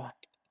little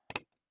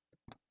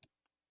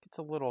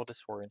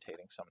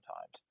disorientating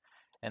sometimes.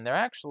 And they're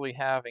actually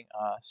having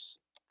us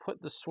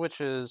put the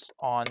switches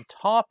on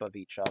top of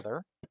each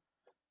other,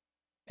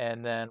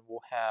 and then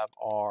we'll have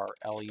our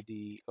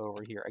LED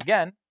over here.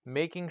 Again,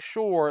 making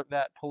sure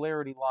that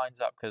polarity lines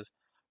up, because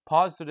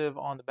positive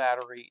on the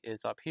battery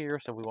is up here,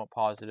 so we want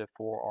positive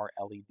for our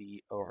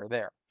LED over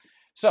there.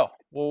 So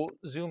we'll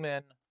zoom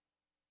in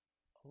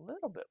a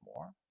little bit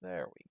more.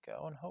 There we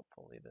go, and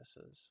hopefully this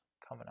is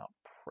coming out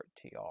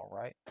pretty all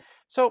right.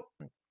 So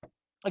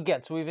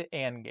again, so we have an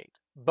AND gate.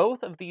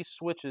 Both of these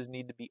switches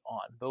need to be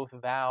on. Both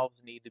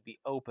valves need to be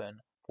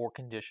open for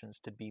conditions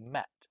to be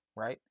met,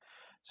 right?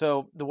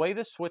 So the way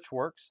this switch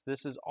works,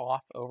 this is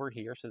off over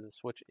here, so the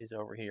switch is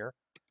over here.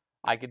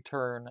 I could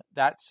turn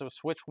that, so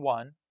switch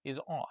 1 is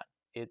on.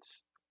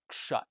 It's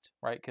shut,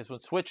 right? Because when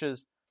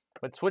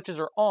switches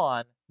are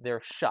on,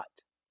 they're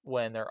shut.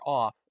 When they're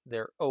off,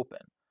 they're open.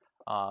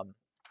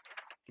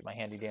 Get my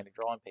handy dandy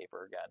drawing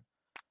paper again.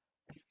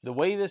 The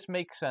way this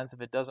makes sense,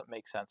 if it doesn't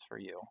make sense for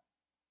you,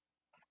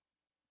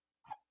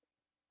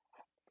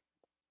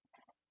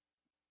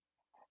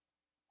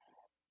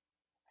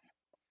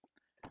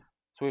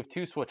 So we have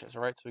two switches,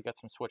 right? So we got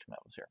some switch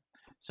metals here.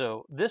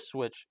 So this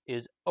switch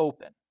is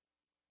open,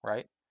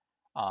 right?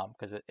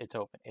 Because it's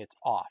open. It's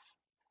off.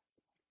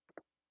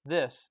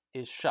 This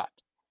is shut,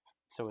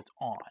 so it's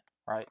on,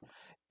 right?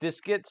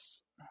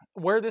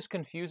 Where this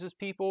confuses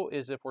people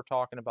is if we're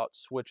talking about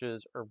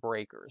switches or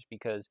breakers,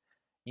 because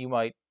you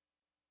might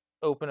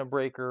open a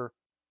breaker,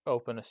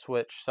 open a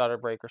switch, shut a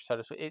breaker, shut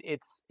a switch.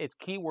 It's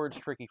keywords,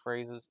 tricky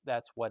phrases.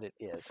 That's what it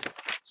is.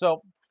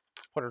 So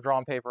put our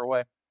drawing paper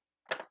away.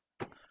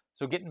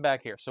 So getting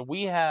back here. So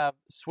we have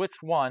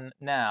switch 1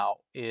 now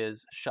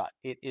is shut.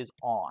 It is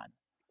on.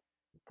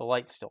 The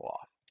light's still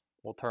off.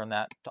 We'll turn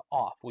that to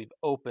off. We've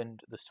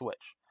opened the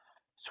switch.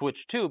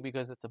 Switch 2,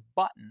 because it's a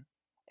button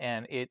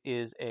and it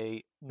is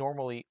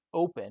normally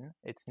open,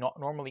 it's not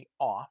normally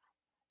off,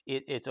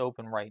 it's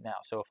open right now.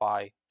 So if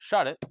I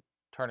shut it,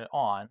 turn it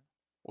on,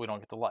 we don't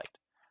get the light.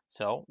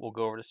 So we'll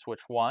go over to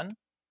switch 1.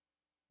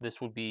 This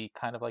would be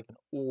kind of like an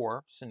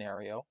OR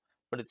scenario,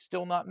 but it's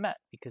still not met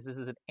because this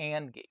is an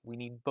AND gate. We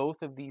need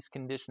both of these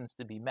conditions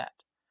to be met.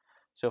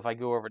 So if I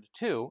go over to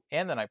 2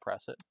 and then I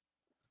press it,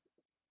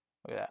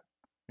 look at that.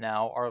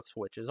 Now our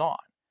switch is on.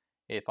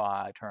 If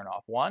I turn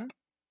off 1,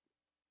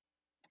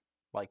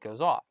 light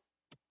goes off.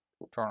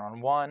 Turn on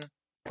 1,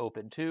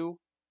 open 2,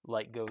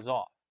 light goes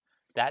off.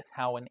 That's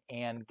how an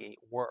AND gate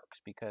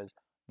works, because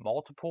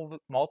multiple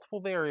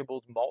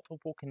variables,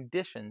 multiple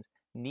conditions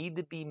need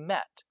to be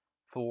met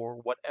for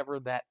whatever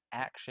that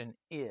action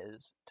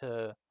is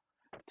to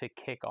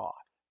kick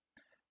off.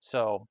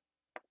 So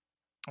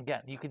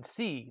again, you can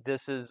see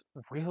this is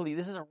a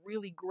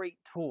really great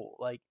tool.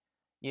 Like,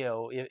 you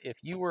know, if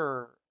you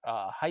were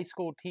a high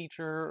school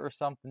teacher or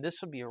something,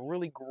 this would be a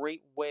really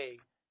great way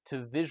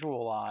to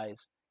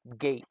visualize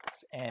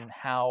gates and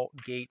how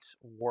gates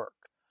work.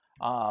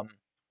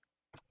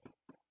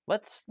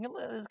 This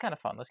is kind of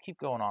fun. Let's keep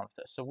going on with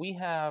this. So we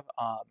have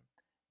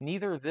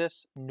neither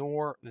this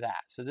nor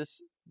that. So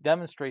this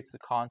demonstrates the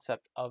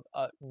concept of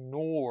a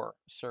NOR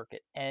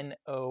circuit,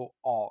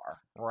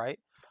 N-O-R, right?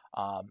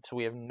 So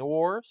we have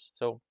NORs.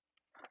 So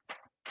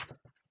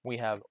we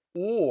have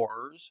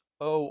ORs,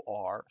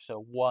 O-R,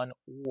 so one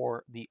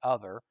or the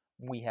other.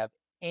 We have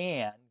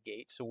AND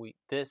gates, so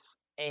this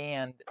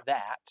and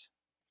that.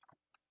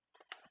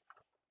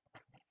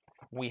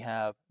 We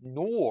have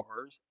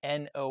NORs,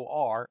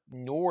 N-O-R,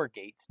 NOR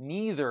gates,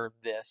 neither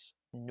this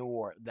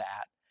nor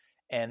that,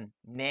 and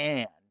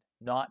NAND,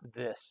 not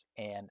this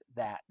and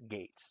that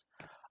gates.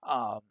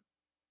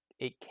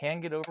 It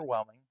can get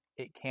overwhelming.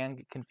 It can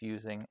get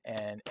confusing,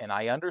 and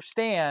I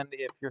understand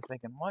if you're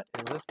thinking, what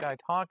is this guy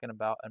talking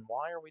about, and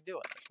why are we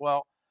doing this?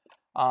 Well,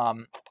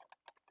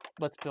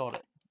 let's build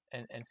it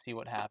and see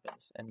what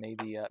happens, and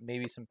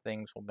maybe some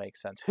things will make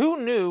sense.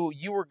 Who knew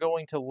you were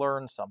going to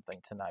learn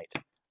something tonight?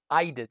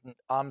 I didn't.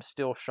 I'm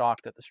still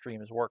shocked that the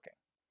stream is working.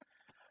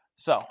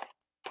 So,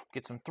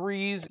 get some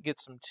 3s, get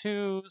some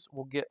 2s.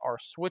 We'll get our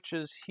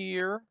switches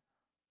here.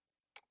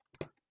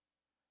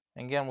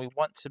 Again, we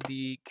want to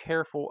be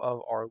careful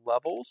of our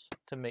levels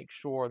to make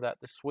sure that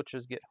the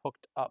switches get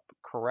hooked up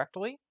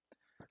correctly.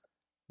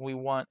 We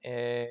want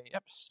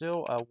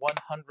still a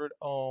 100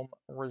 ohm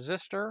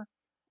resistor,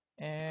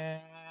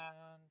 and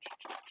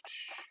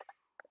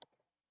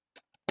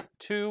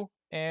 2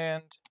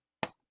 and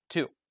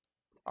 2.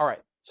 All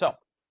right, so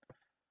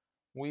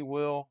we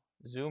will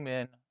zoom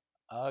in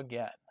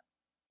again.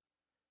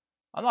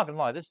 I'm not gonna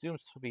lie, this zoom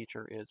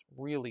feature is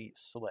really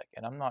slick,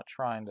 and I'm not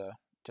trying to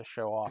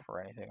show off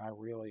or anything. I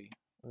really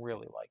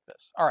like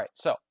this. All right,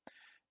 so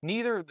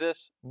neither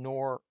this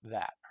nor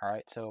that. All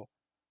right, so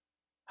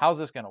how's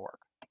this gonna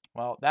work?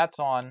 Well, that's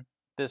on,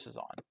 this is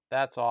on,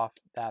 that's off,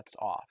 that's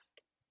off.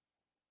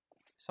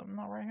 Something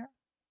not right here?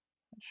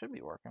 It should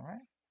be working,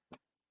 right?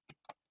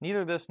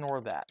 Neither this nor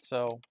that.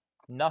 So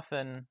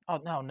nothing. Oh,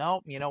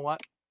 no, you know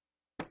what?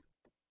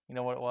 You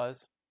know what it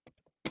was?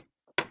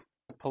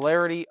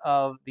 Polarity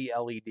of the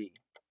LED.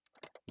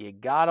 You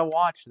gotta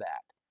watch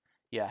that.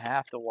 You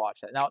have to watch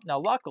that. Now,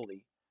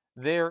 luckily,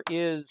 there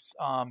is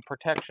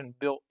protection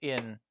built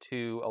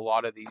into a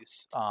lot of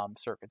these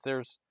circuits.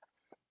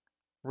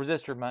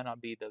 Resistor might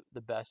not be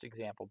the best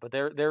example, but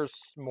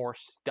there's more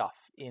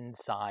stuff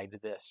inside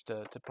this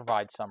to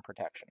provide some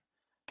protection.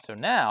 So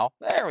now,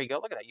 there we go.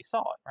 Look at that. You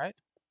saw it, right?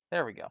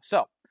 There we go.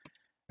 So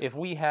if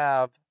we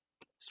have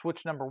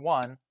switch number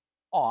 1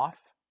 off,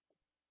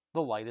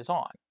 the light is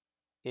on.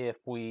 If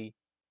we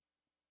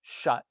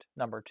shut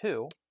number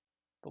 2,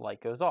 the light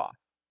goes off.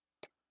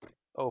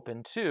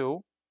 Open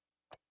 2,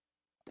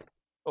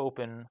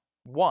 open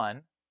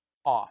 1,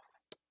 off.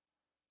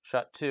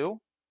 Shut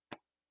 2,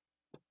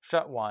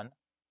 shut 1,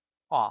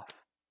 off.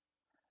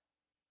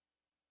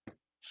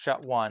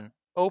 Shut 1,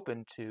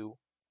 open 2,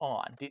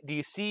 on. Do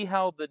you see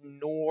how the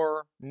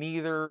nor,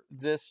 neither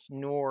this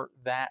nor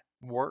that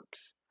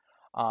works?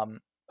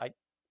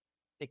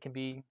 It can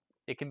be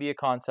a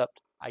concept.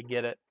 I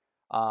get it,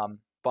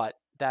 but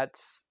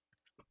that's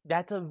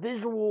a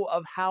visual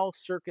of how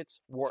circuits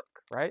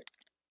work, right?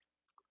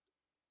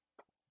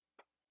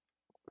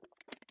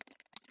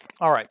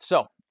 All right,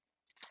 so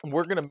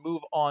we're going to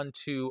move on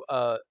to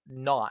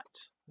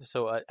not.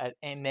 So an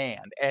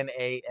NAND,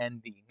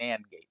 N-A-N-D,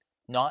 NAND gate.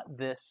 Not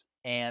this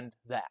and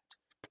that.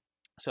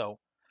 So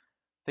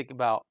think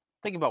about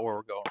where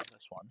we're going with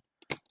this one.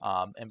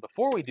 And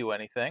before we do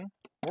anything,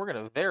 we're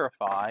going to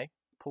verify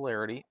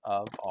polarity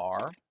of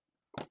our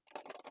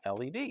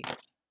LED.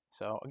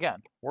 So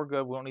again, we're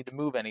good. We don't need to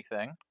move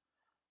anything.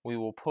 We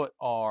will put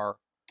our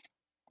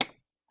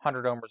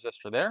 100 ohm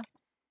resistor there.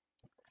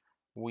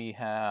 We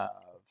have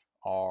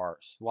our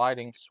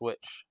sliding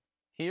switch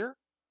here.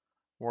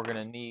 We're going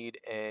to need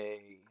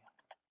a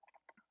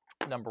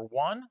number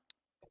 1,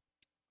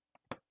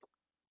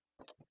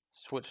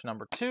 switch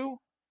number 2,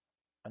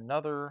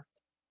 another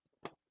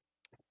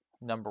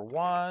number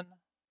 1,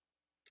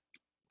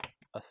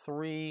 a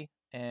 3,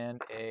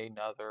 and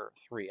another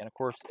 3. And of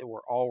course,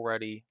 we're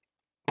already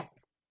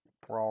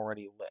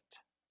lit.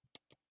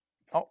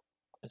 Oh,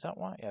 is that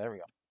why? Yeah, there we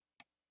go.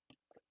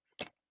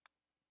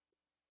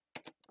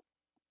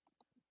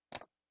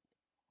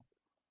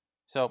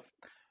 So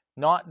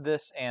not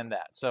this and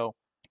that. So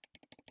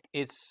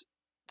it's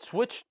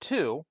switch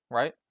 2,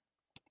 right?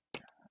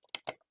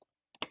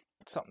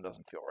 Something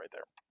doesn't feel right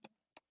there.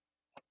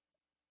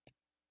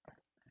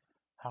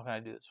 How can I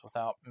do this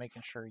without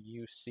making sure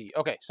you see?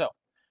 Okay, so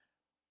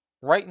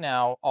right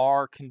now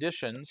our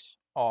conditions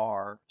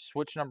are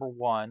switch number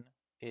 1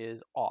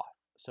 is off,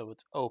 so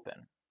it's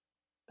open.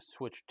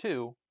 Switch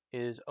 2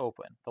 is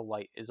open, the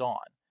light is on.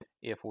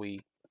 If we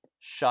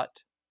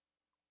shut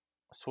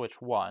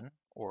switch 1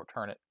 or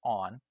turn it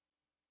on,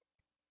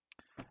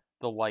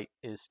 the light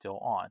is still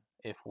on.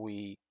 If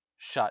we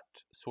shut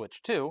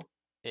switch 2,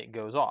 it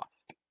goes off.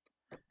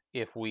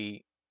 If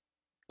we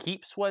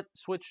keep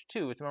switch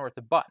 2, remember it's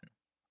a button.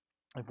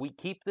 If we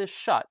keep this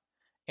shut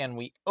and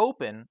we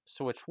open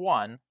switch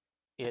 1,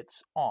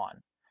 it's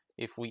on.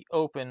 If we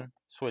open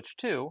switch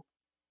 2,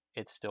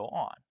 it's still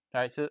on.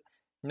 All right, so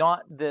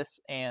not this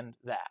and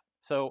that.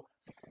 So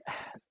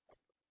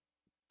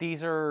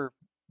these are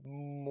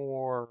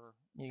more,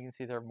 you can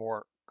see they're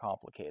more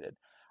complicated.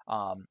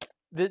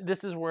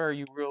 This is where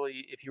you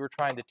really, if you were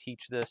trying to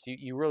teach this,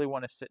 you really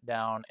want to sit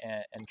down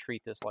and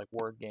treat this like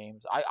word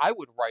games. I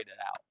would write it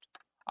out.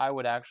 I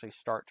would actually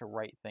start to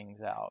write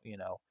things out,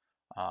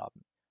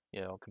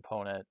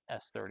 component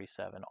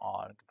S37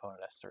 on,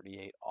 component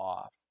S38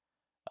 off,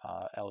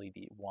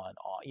 LED 1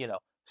 on,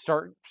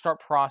 start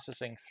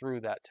processing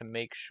through that to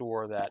make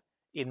sure that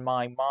in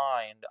my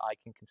mind I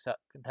can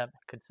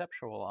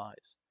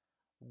conceptualize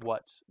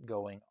what's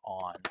going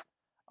on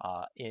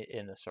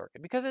in the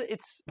circuit, because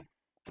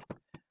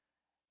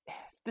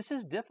this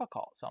is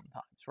difficult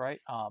sometimes,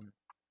 right?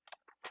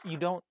 You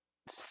don't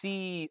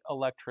see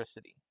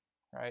electricity,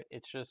 right?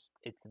 It's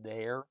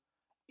there,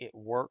 it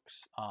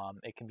works.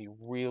 It can be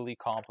really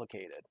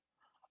complicated.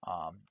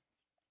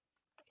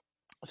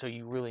 So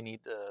you really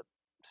need to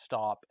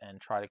stop and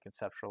try to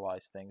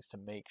conceptualize things to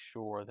make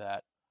sure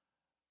that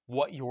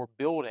what you're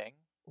building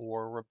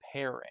or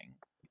repairing,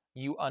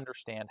 you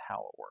understand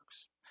how it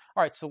works.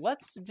 All right, so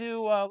let's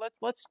do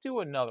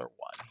another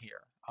one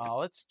here.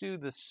 Let's do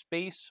the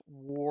Space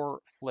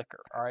War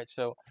Flicker. All right,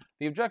 so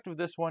the objective of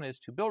this one is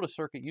to build a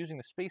circuit using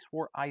the Space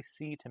War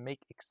IC to make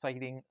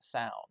exciting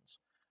sounds.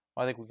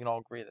 Well, I think we can all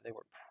agree that they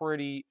were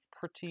pretty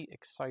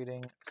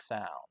exciting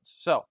sounds.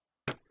 So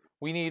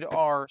we need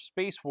our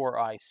Space War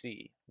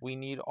IC. We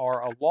need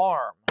our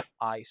Alarm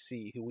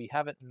IC, who we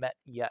haven't met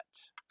yet.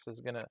 So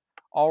it's gonna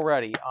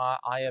already.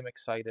 I am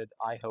excited.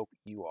 I hope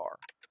you are.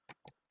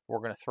 We're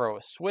gonna throw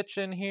a switch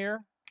in here.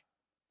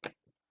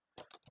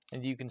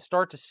 And you can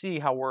start to see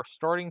how we're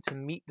starting to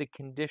meet the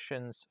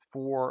conditions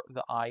for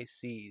the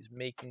ICs,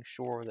 making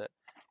sure that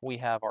we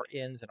have our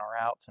ins and our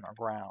outs and our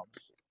grounds.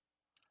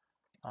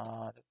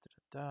 We'll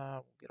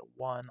get a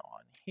 1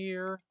 on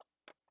here,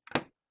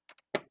 a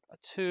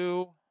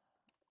 2,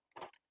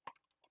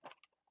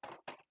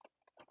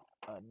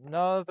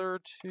 another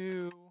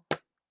 2,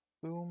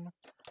 boom,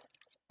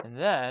 and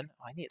then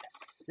I need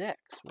a 6.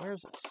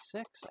 Where's a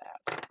 6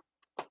 at?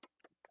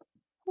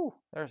 Whew,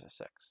 there's a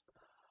 6.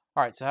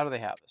 All right, so how do they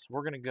have this?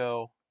 We're going to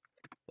go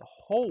the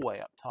whole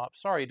way up top.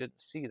 Sorry you didn't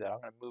see that. I'm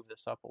going to move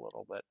this up a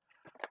little bit.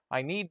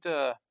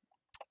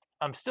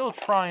 I'm still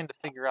trying to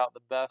figure out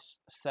the best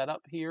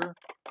setup here.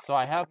 So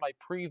I have my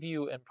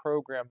preview and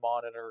program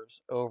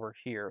monitors over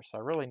here. So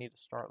I really need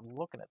to start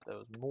looking at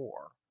those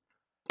more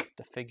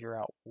to figure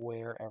out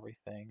where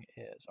everything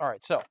is. All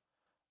right, so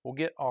we'll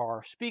get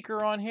our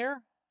speaker on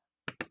here.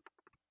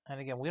 And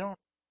again, we don't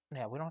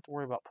have to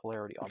worry about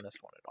polarity on this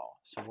one at all.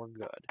 So we're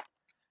good.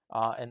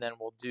 And then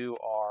we'll do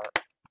our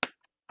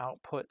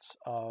outputs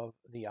of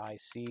the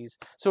ICs.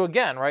 So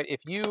again, right,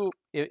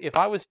 if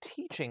I was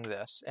teaching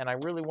this and I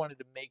really wanted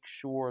to make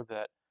sure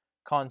that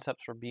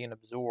concepts were being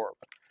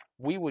absorbed,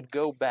 we would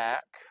go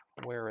back,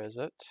 where is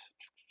it?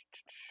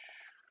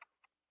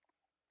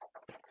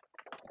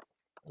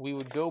 We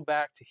would go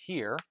back to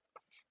here,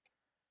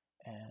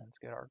 and let's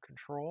get our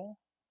control.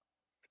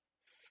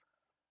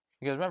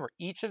 Because remember,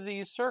 each of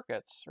these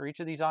circuits, or each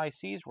of these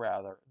ICs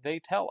rather, they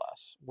tell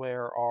us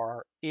where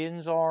our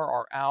ins are,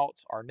 our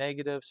outs are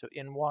negative. So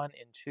in 1,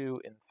 in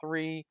 2, in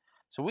 3.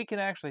 So we can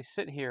actually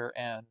sit here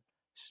and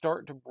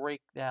start to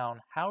break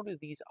down how do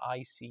these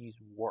ICs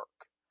work.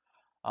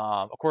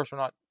 Of course, we're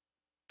not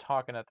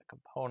talking at the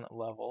component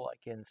level,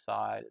 like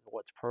inside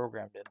what's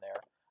programmed in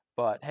there.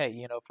 But hey,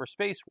 you know, for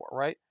Space War,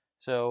 right?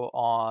 So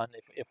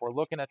if we're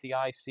looking at the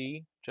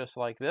IC just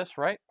like this,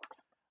 right?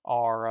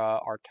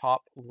 Our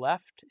top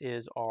left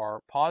is our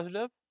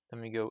positive.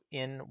 Then we go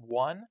in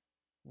 1,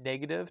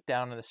 negative,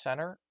 down in the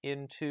center,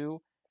 in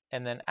 2,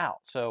 and then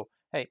out. So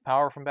hey,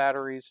 power from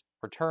batteries,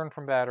 return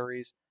from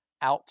batteries,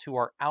 out to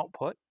our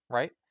output,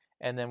 right?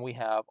 And then we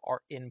have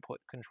our input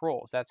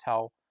controls. That's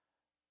how,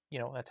 you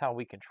know, that's how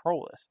we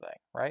control this thing,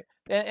 right?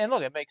 And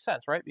look, it makes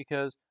sense, right?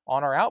 Because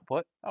on our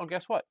output, oh,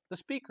 guess what? The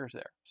speaker's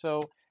there.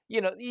 So, you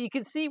know, you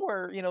can see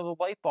where, you know, the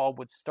light bulb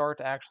would start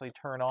to actually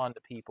turn on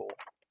to people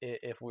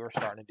if we were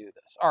starting to do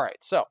this. All right,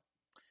 so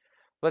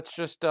let's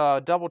just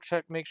double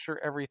check, make sure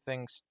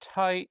everything's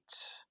tight.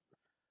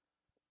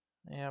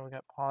 Yeah, we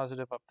got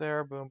positive up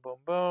there, boom, boom,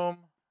 boom.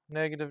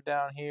 Negative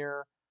down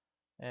here,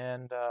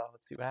 and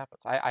let's see what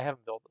happens. I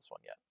haven't built this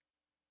one yet.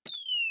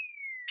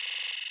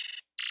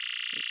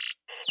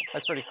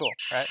 That's pretty cool,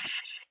 right?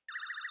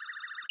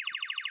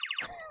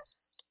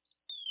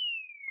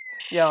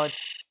 Yeah,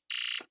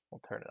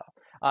 we'll turn it off.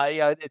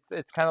 Yeah,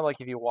 it's kind of like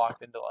if you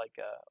walked into like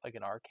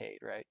an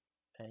arcade, right?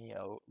 And you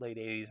know, late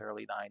 '80s,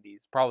 early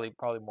 '90s, probably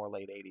more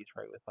late '80s,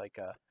 right? With like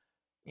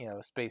you know,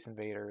 Space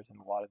Invaders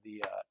and a lot of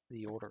the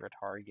older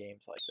Atari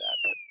games like that.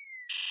 But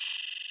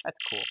that's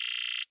cool.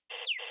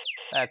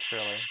 That's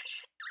really.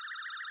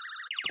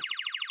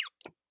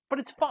 But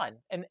it's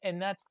fun,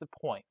 and that's the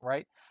point,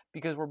 right?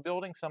 Because we're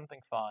building something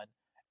fun,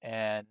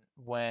 and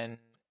when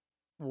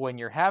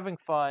you're having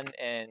fun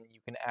and you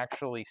can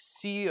actually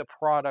see a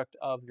product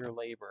of your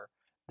labor,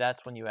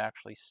 that's when you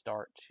actually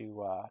start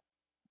to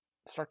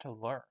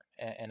learn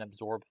and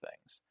absorb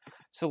things.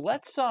 So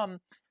let's you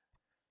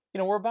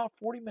know, we're about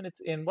 40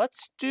 minutes in.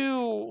 Let's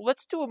do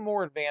a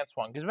more advanced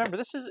one, because remember,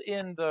 this is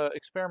in the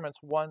experiments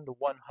 1 to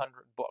 100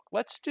 book.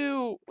 Let's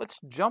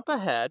jump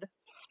ahead.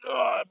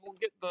 We'll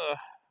get the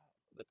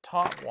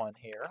top one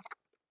here.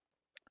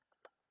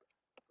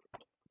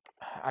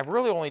 I've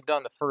really only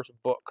done the first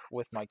book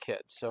with my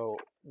kids, so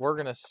we're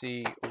going to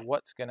see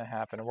what's going to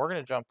happen. And we're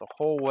going to jump the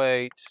whole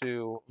way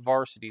to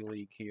Varsity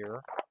League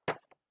here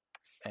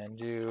and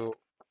do...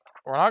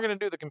 We're not going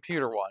to do the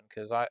computer one,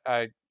 because I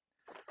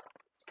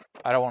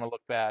don't want to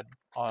look bad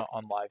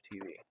on live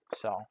TV.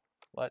 So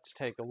let's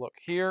take a look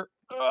here.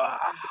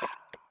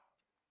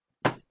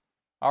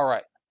 All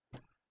right.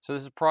 So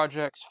this is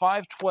projects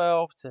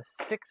 512 to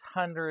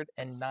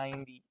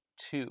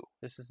 692.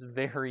 This is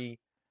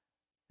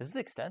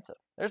extensive.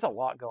 There's a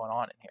lot going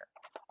on in here.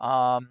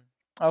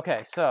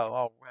 Okay,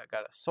 so I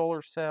got a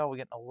solar cell. We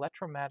get an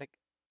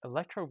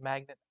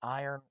electromagnet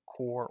iron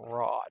core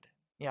rod.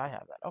 Yeah, I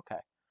have that. Okay.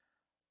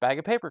 Bag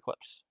of paper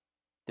clips.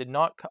 Did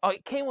not. Oh,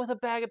 it came with a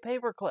bag of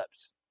paper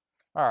clips.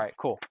 All right,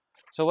 cool.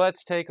 So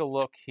let's take a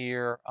look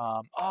here.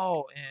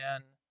 Oh,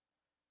 and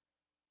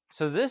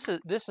so this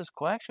is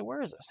cool. Actually,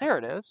 where is this? Here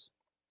it is.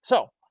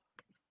 So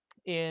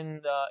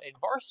in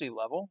varsity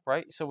level,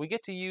 right? So we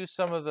get to use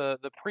some of the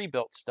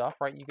pre-built stuff,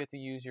 right? You get to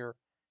use your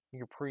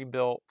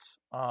pre-built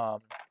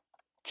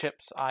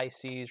chips,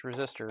 ICs,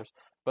 resistors,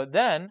 but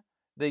then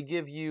they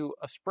give you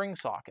a spring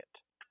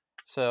socket,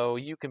 so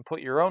you can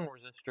put your own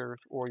resistors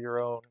or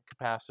your own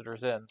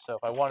capacitors in. So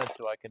if I wanted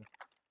to, I can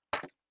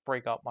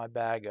break out my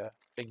bag of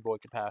big boy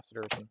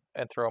capacitors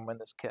and throw them in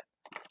this kit.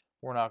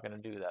 We're not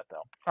going to do that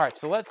though. All right,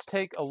 so let's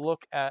take a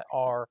look at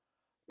our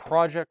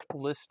project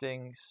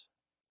listings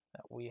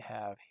that we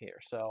have here.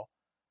 So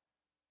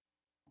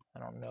I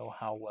don't know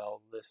how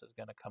well this is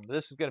going to come.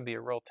 This is going to be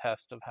a real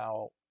test of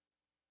how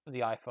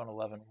the iPhone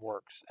 11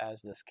 works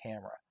as this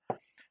camera.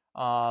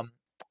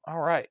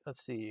 All right,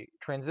 let's see.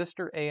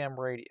 Transistor AM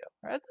radio.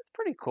 All right, that's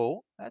pretty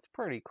cool. That's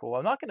pretty cool.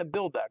 I'm not going to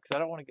build that because I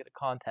don't want to get a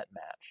content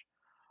match.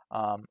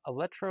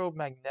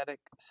 Electromagnetic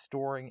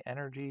storing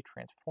energy,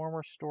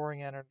 transformer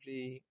storing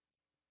energy,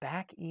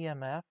 back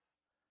EMF,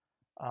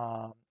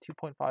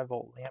 2.5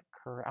 volt lamp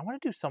current. I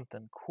want to do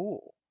something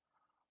cool.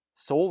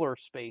 Solar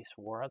space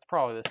war. That's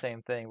probably the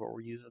same thing, but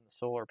we're using the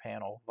solar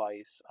panel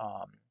vice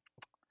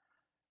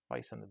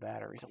in the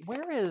batteries.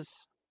 Where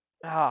is...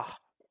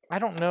 I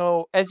don't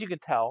know. As you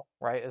could tell,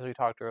 right, as we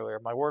talked earlier,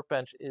 my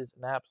workbench is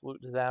an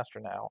absolute disaster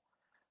now.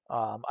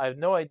 I have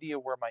no idea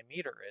where my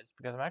meter is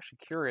because I'm actually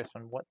curious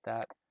on what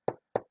that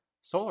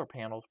solar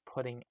panel's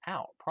putting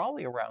out.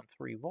 Probably around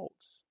 3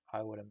 volts,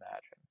 I would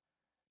imagine.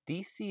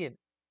 DC and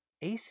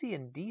AC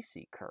and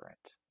DC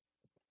current.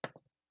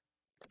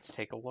 Let's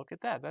take a look at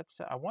that.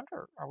 I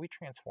wonder, are we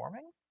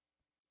transforming?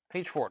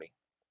 Page 40.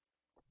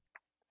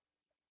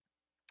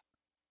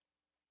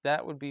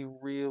 That would be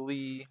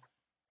really...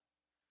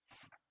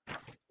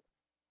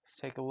 Let's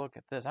take a look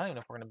at this. I don't even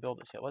know if we're going to build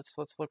this yet. Let's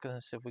look at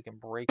this, see if we can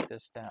break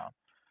this down.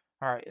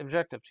 All right,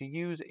 objective, to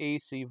use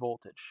AC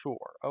voltage.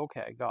 Sure.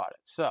 Okay, got it.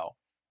 So,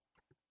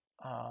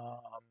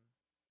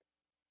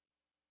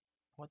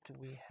 what do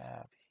we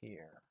have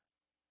here?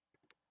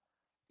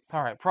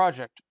 All right,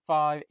 project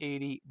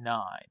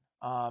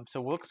 589.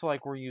 So it looks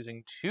like we're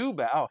using so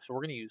we're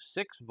going to use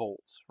 6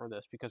 volts for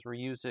this because we're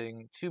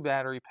using 2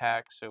 battery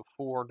packs, so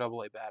 4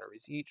 AA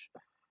batteries each.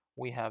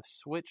 We have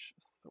switch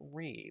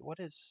 3. What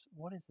is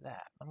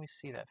that? Let me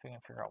see that so we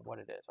can figure out what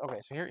it is. Okay,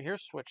 so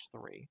here's switch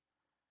 3.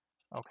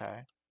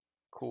 Okay,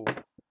 cool.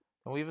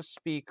 And we have a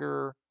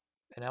speaker,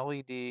 an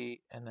LED,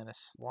 and then a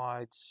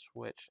slide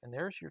switch, and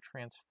there's your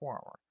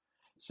transformer.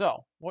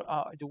 So, what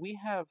do we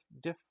have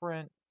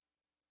different?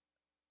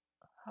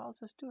 How does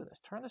this do this?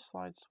 Turn the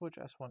slide switch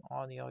S1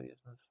 on, the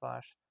LEDs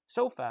flash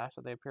so fast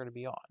that they appear to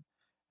be on,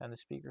 and the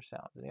speaker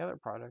sounds. In the other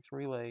projects,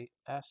 relay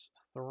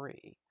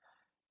S3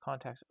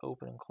 contacts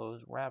open and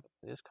close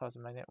rapidly. This causes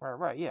magnetic,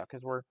 right, yeah,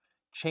 because we're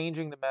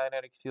changing the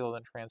magnetic field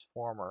and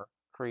transformer,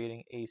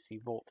 creating AC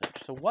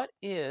voltage. So what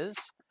is,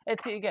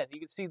 and see again, you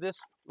can see this,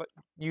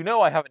 you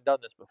know I haven't done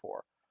this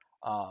before,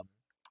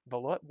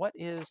 but what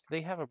is, do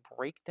they have a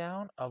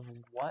breakdown of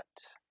what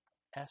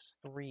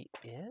S3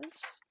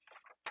 is?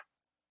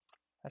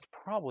 That's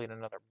probably in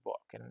another book,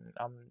 and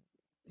I'm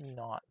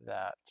not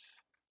that.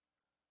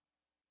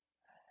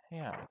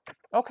 Yeah.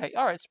 Okay.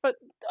 All right. But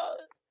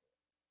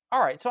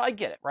all right. So I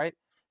get it, right?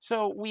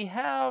 So we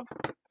have.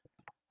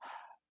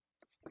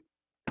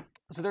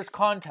 So there's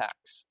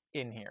contacts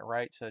in here,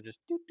 right? So just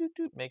doot, doot,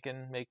 doot,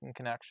 making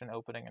connection,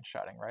 opening and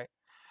shutting, right?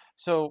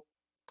 So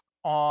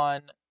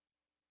on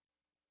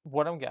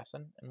what I'm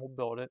guessing, and we'll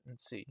build it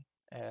and see,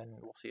 and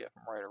we'll see if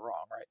I'm right or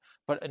wrong, right?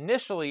 But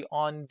initially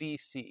on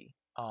DC,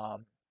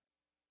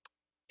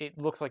 it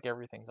looks like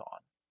everything's on,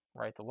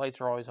 right? The lights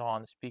are always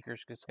on, the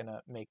speaker's just going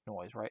to make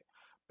noise, right?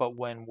 But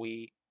when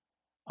we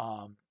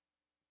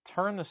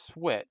turn the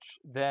switch,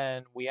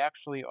 then we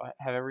actually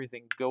have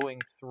everything going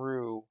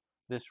through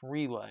this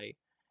relay,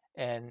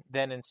 and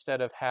then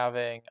instead of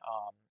having,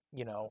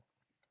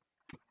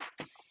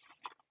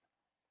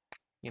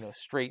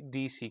 straight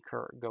DC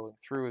current going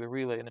through the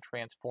relay and the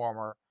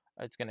transformer,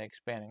 it's going to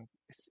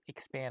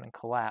expand and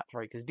collapse,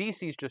 right? Because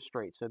DC is just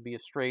straight, so it'd be a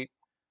straight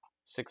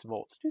 6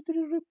 volts.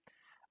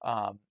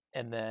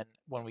 And then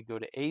when we go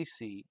to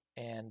AC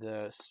and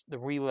the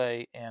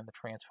relay and the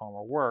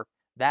transformer work,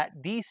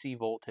 that DC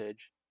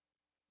voltage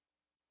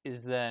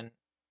is then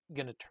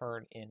going to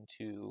turn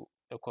into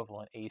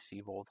equivalent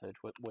AC voltage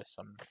with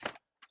some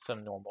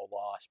normal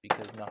loss,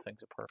 because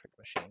nothing's a perfect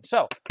machine.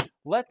 So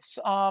let's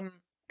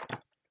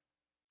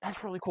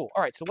that's really cool.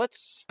 All right, so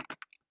let's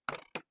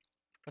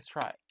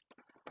try it.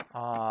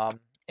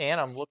 And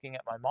I'm looking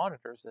at my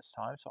monitors this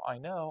time, so I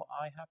know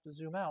I have to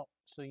zoom out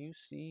so you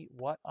see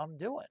what I'm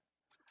doing.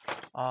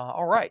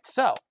 All right,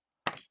 so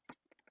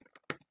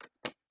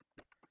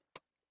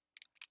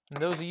and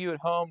those of you at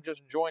home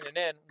just joining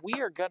in,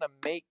 we are going to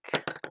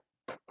make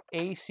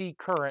AC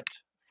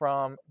current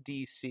from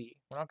DC.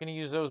 We're not going to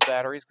use those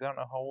batteries because I don't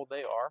know how old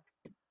they are.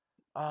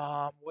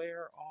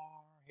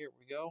 Here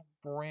we go,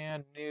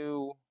 brand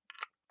new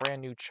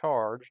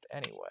charged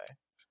anyway.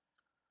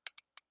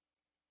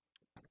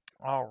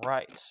 All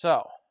right,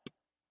 so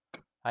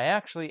I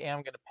actually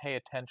am going to pay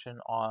attention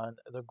on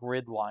the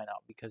grid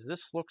lineup because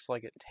this looks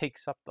like it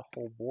takes up the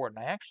whole board.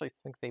 And I actually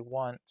think they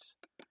want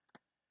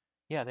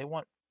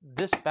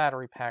this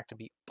battery pack to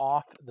be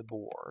off the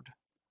board.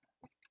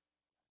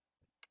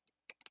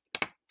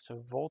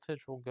 So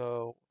voltage will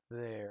go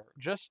there.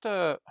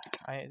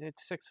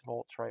 It's 6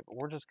 volts, right? But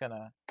we're just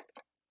gonna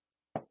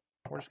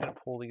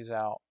pull these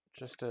out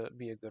just to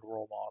be a good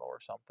role model or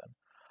something.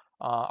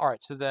 All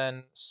right, so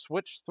then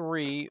switch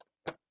 3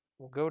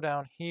 will go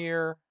down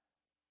here.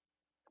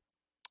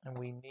 And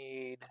we're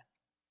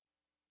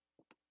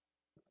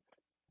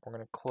going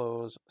to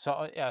close.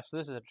 So yeah, so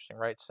this is interesting,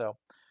 right? So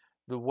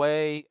the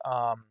way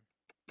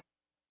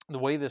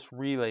this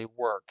relay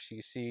works,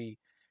 you see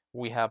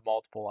we have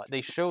multiple.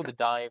 They show the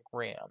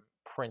diagram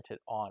printed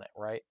on it,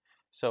 right?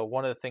 So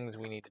one of the things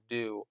we need to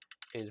do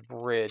is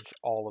bridge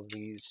all of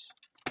these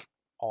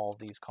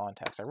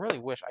contacts. I really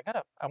wish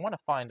I want to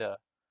find a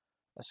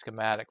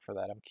schematic for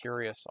that. I'm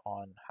curious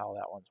on how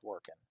that one's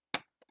working.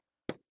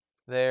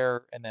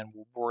 There, and then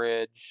we'll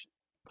bridge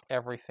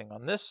everything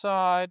on this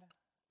side.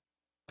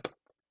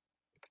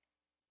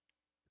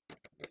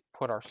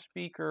 Put our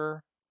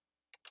speaker.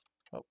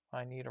 Oh,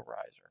 I need a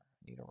riser.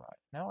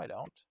 No, I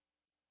don't.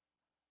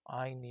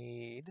 I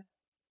need.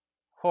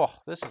 Oh,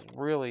 this is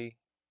really,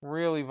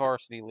 really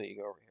varsity league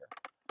over here.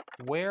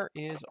 Where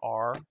is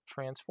our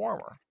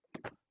transformer?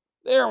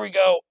 There we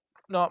go.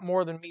 Not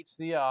more than meets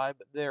the eye,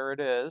 but there it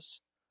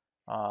is.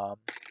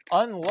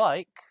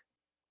 Unlike,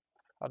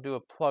 I'll do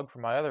a plug for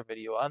my other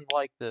video,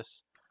 unlike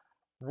this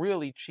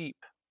really cheap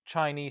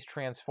Chinese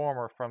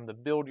transformer from the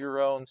Build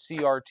Your Own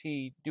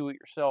CRT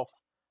Do-It-Yourself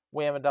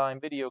Wham-A-Dime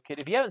video kit.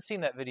 If you haven't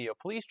seen that video,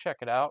 please check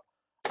it out.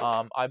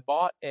 I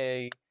bought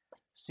a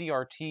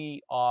CRT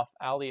off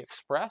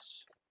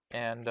AliExpress,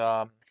 and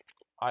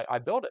I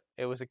built it.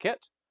 It was a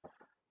kit,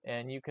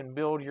 and you can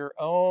build your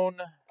own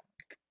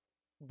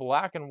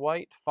black and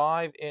white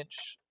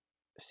 5-inch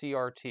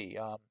CRT.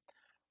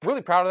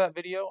 Really proud of that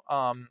video.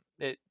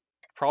 It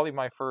probably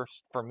my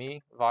first, for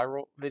me,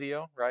 viral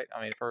video, right?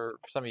 I mean, for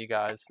some of you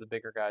guys, the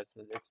bigger guys,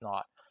 it's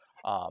not.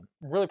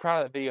 Really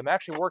proud of that video. I'm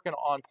actually working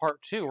on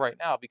part 2 right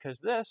now because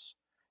this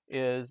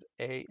is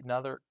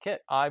another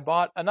kit. I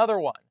bought another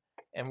one,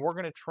 and we're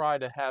going to try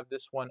to have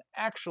this one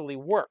actually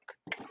work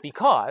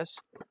because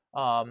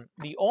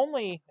the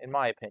only, in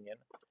my opinion,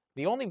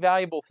 the only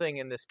valuable thing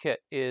in this kit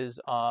is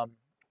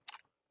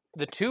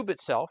the tube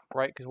itself,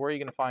 right? Because where are you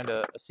going to find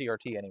a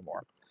CRT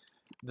anymore?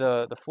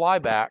 The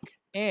flyback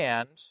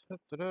and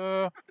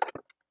the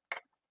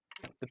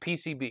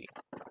PCB.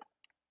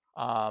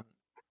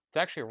 It's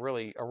actually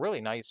a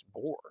really nice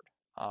board.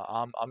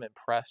 I'm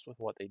impressed with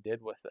what they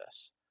did with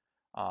this.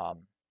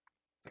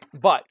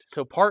 But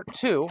so part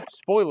 2,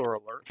 spoiler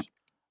alert,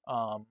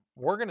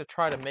 we're going to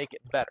try to make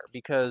it better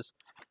because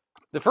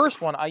the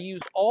first one I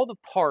used all the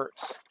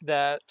parts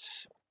that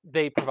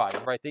they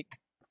provided, right?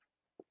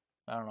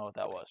 I don't know what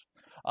that was.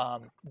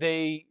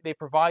 They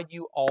provide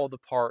you all the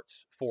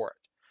parts for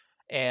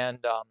it, and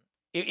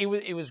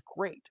it was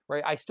great,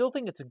 right? I still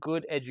think it's a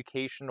good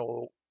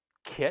educational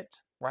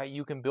kit, right?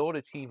 You can build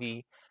a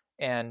TV,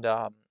 and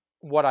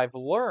what I've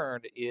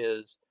learned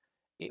is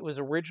it was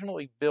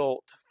originally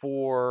built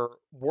for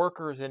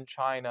workers in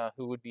China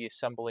who would be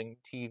assembling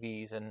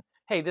TVs, and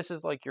hey, this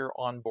is like your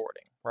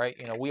onboarding, right?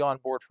 You know, we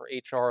onboard for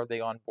HR, they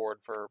onboard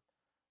for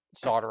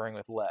soldering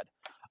with lead,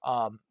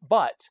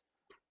 but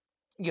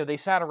you know, they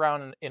sat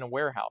around in a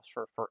warehouse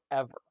for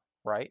forever,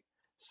 right?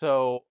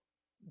 So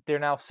they're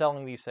now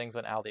selling these things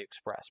on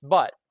AliExpress.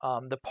 But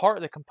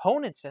the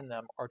components in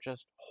them are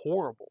just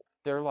horrible.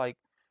 They're like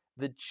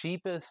the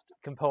cheapest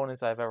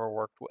components I've ever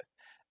worked with.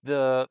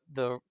 The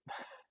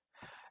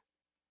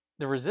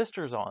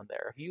resistors on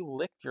there, if you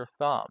licked your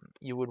thumb,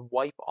 you would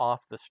wipe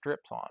off the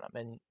strips on them.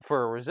 And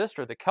for a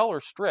resistor, the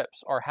color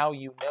strips are how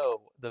you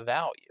know the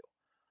value.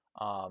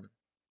 Um,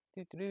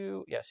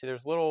 Yeah, see,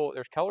 there's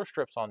color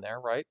strips on there,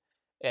 right?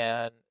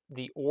 And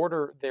the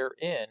order they're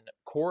in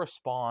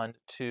correspond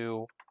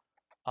to,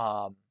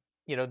 um,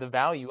 you know, the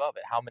value of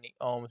it, how many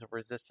ohms of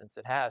resistance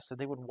it has. So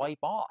they would wipe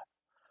off.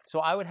 So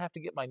I would have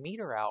to get my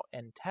meter out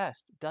and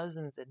test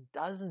dozens and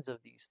dozens of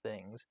these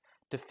things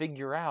to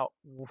figure out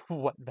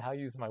what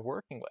values am I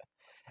working with.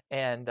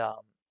 And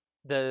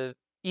the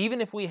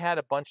even if we had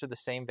a bunch of the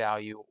same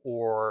value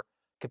or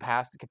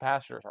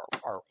capacitors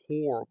are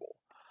horrible.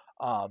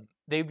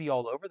 They'd be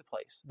all over the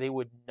place. They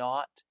would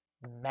not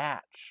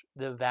match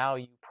the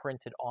value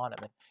printed on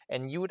them,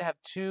 and you would have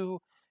you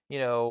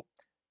know,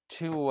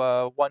 two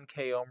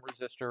 1K ohm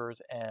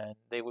resistors, and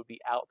they would be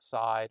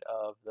outside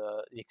of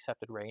the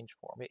accepted range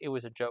for them. It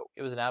was a joke.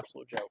 It was an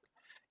absolute joke.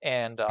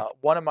 And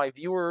one of my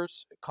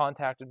viewers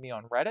contacted me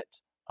on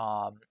Reddit.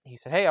 He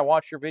said, "Hey, I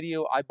watched your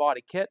video. I bought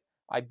a kit.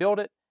 I built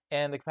it,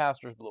 and the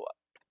capacitors blew up."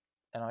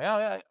 And I'm like, "Oh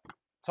yeah,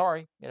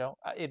 sorry. You know,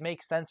 it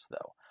makes sense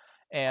though."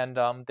 And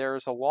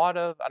there's a lot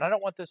of, and I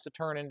don't want this to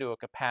turn into a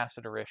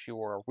capacitor issue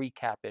or a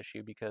recap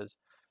issue because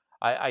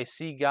I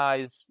see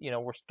guys, you know,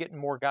 we're getting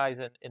more guys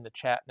in the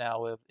chat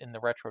now in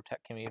the retro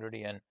tech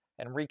community, and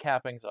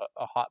recapping's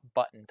a hot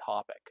button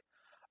topic.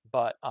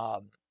 But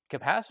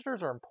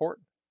capacitors are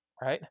important,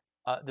 right?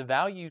 The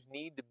values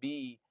need to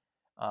be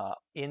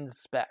in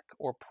spec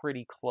or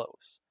pretty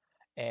close.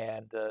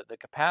 And the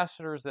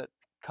capacitors that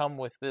come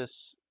with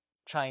this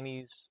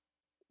Chinese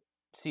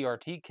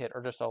CRT kit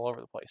are just all over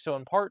the place. So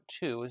in part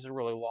 2, this is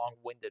really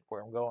long-winded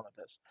where I'm going with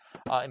this.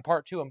 In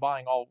part 2, I'm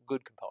buying all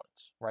good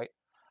components, right?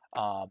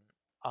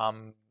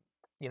 I'm,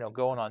 you know,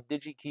 going on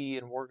DigiKey,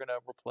 and we're going to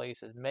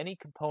replace as many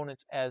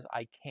components as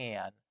I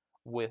can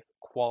with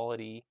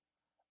quality,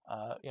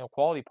 you know,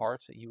 quality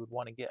parts that you would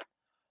want to get.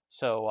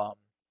 So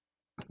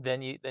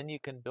then you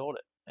can build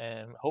it,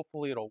 and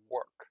hopefully it'll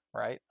work,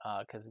 right?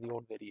 Because the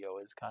old video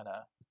is kind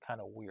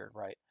of weird,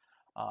 right?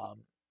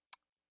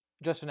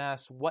 Justin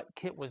asks, what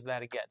kit was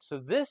that again? So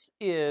this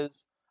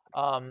is,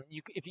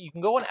 if you can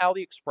go on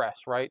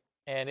AliExpress, right?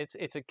 And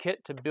it's a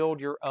kit to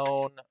build your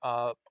own,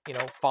 you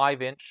know,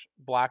 5-inch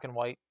black and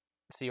white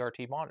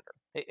CRT monitor.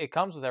 It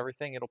comes with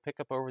everything. It'll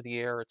pick up over the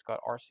air. It's got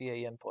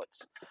RCA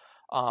inputs.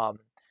 On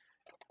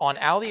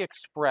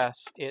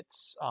AliExpress,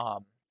 it's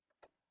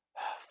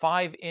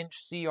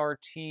 5-inch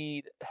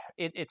CRT.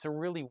 It's a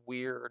really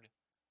weird.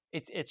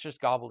 It's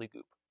just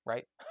gobbledygook,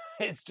 right?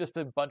 It's just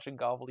a bunch of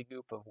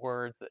gobbledygook of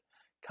words that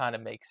kind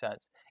of makes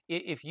sense.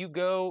 If you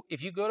go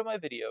to my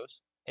videos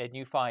and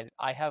you find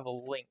I have a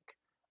link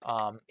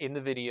in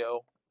the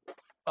video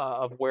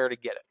of where to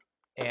get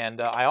it, and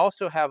I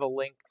also have a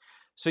link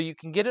so you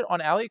can get it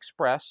on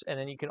AliExpress, and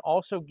then you can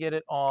also get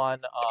it on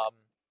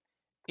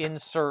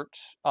insert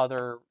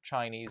other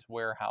Chinese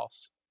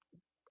warehouse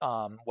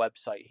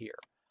website here.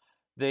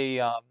 They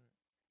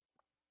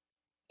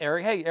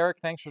Eric, hey Eric,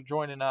 thanks for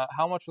joining.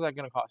 How much was that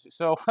going to cost you?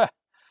 So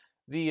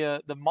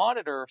the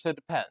monitor, so it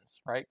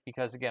depends, right?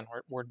 Because again,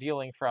 we're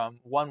dealing from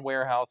one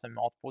warehouse and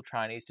multiple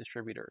Chinese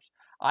distributors.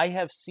 I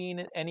have seen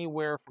it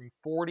anywhere from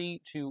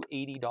 $40 to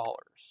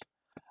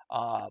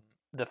 $80.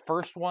 The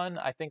first one,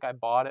 I think I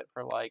bought it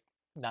for like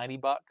 $90.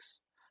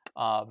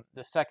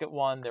 The second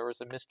one, there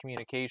was a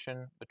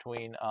miscommunication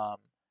between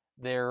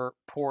their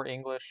poor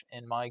English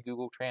and my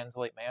Google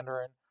Translate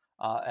Mandarin,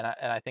 and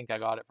I think I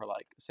got it for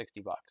like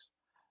 $60.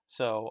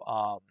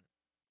 So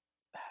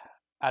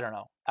I don't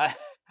know.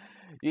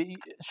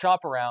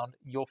 Shop around,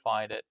 you'll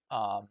find it.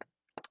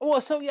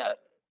 Well, so yeah,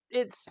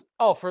 it's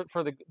for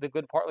the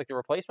good part, like the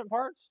replacement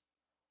parts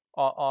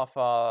off.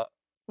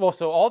 Well,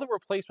 so all the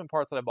replacement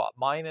parts that I bought,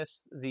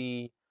 minus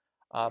the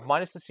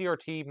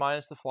CRT,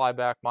 minus the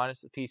flyback,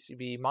 minus the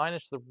PCB,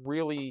 minus the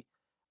really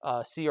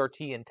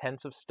CRT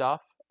intensive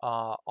stuff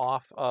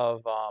off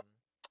of.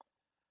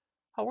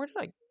 Oh, where did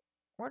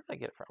I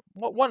get it from?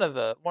 One of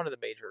the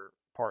major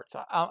parts.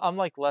 I'm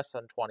like less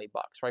than $20,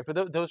 right?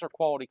 But those are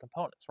quality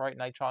components, right?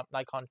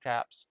 Nikon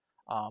caps,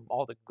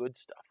 all the good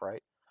stuff,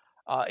 right?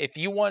 If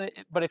you want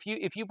it, but if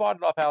you bought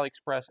it off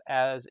AliExpress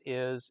as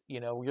is,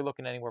 you're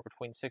looking anywhere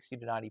between 60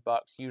 to $90,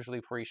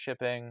 usually free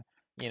shipping.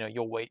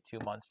 You'll wait 2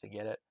 months to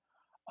get it,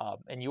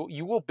 and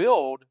you will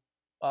build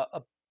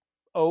a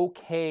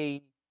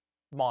okay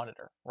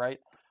monitor, right?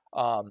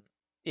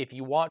 If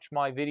you watch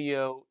my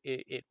video,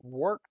 it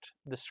worked.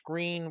 The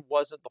screen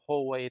wasn't the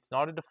whole way. It's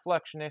not a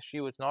deflection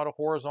issue. It's not a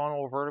horizontal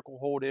or vertical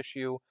hold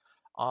issue.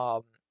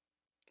 Um,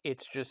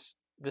 it's just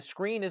the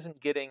screen isn't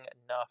getting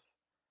enough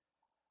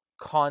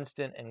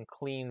constant and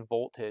clean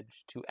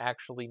voltage to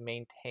actually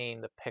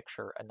maintain the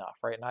picture enough,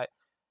 right?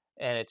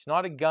 And it's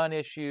not a gun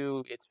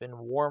issue. It's been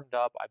warmed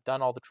up. I've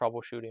done all the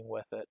troubleshooting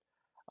with it.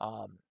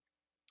 Um,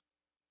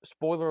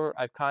 Spoiler,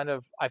 I've kind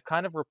of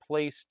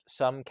replaced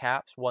some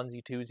caps,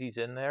 onesie twosies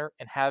in there,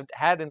 and have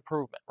had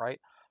improvement, right?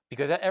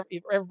 Because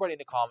everybody in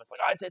the comments like,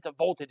 oh, it's a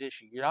voltage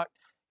issue. You're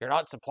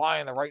not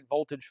supplying the right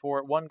voltage for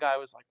it. One guy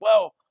was like,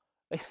 well,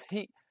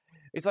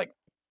 it's like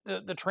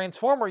the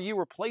transformer you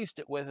replaced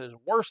it with is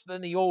worse than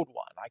the old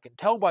one. I can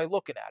tell by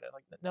looking at it.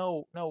 Like,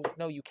 no,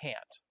 you can't,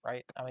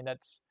 right? I mean,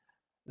 that's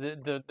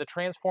the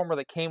transformer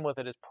that came with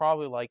it is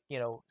probably like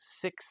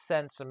 6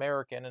 cents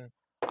American, and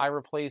I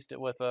replaced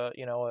it with a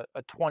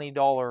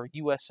 $20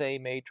 USA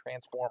made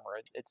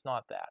transformer. It's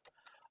not that.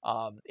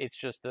 It's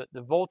just the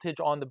voltage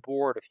on the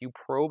board. If you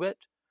probe it,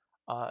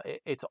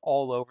 it's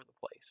all over the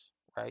place,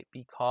 right?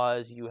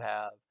 Because you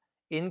have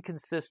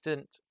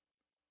inconsistent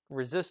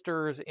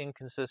resistors,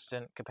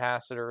 inconsistent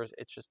capacitors.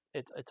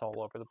 It's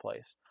all over the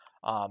place.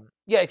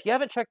 Yeah, if you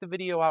haven't checked the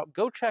video out,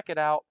 go check it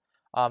out.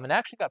 It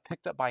actually got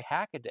picked up by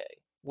Hackaday,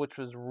 which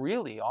was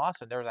really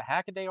awesome. There was a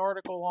Hackaday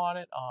article on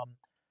it.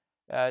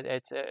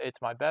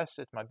 It's my best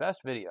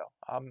video.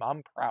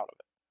 I'm proud of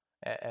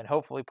it, and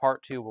hopefully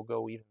part 2 will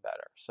go even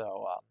better.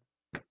 So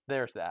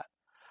there's that.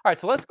 All right,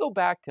 so let's go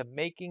back to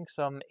making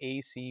some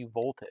AC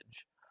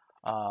voltage.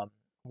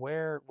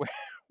 Where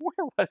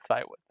was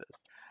I with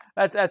this?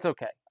 That's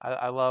okay.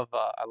 I love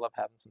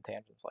having some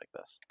tangents like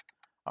this.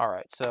 All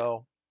right,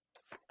 so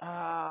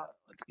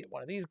let's get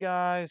one of these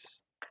guys,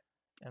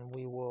 and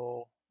we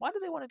will. Why do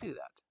they want to do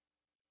that?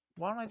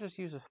 Why don't I just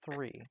use a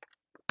 3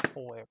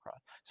 full way across?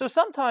 So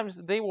sometimes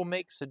they will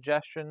make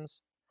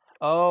suggestions.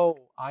 Oh,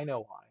 I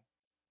know why.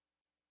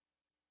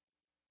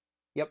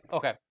 Yep.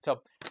 Okay.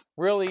 So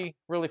really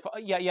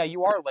fun. Yeah,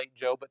 you are late,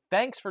 Joe, but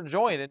thanks for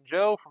joining,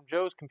 Joe from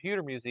Joe's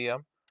Computer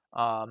Museum.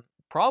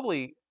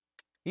 Probably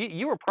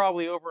you were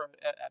probably over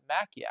at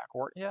Maciac,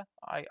 weren't you?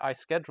 I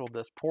scheduled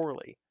this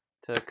poorly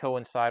to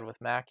coincide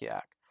with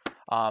Maciac.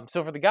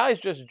 So for the guys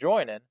just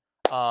joining,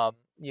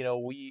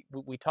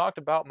 we talked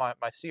about my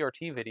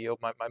CRT video,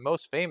 my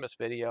most famous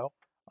video.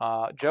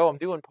 Joe, I'm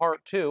doing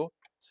part 2,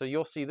 so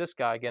you'll see this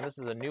guy again. This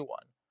is a new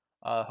one.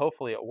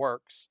 Hopefully it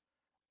works.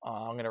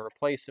 I'm going to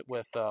replace it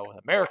with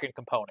American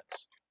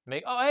components.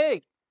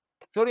 Hey,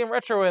 Sodium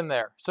Retro in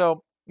there.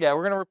 So yeah,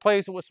 we're going to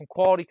replace it with some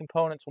quality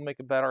components. We'll make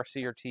a better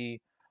CRT.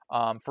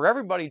 For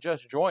everybody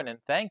just joining,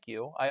 thank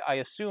you. I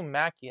assume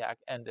Maciac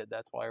ended.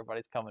 That's why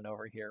everybody's coming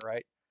over here,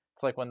 right?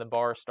 It's like when the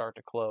bars start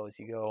to close.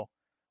 You go,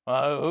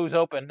 who's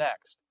open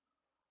next?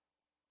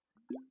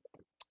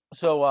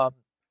 So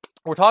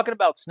we're talking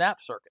about snap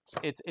circuits.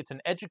 It's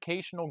an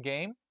educational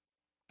game.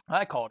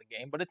 I call it a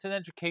game, but it's an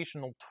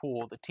educational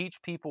tool to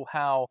teach people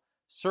how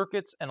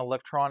circuits and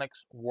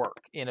electronics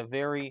work in a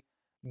very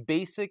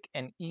basic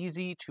and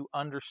easy to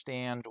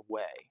understand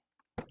way.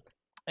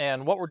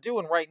 And what we're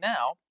doing right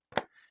now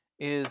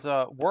is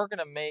we're going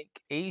to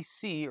make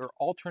AC, or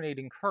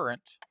alternating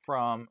current,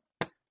 from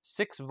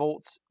 6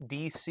 volts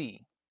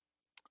DC.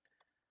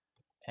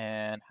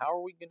 And how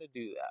are we going to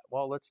do that?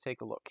 Well, let's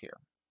take a look here.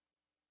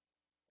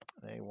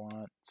 They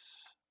want...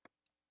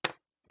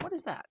 What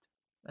is that?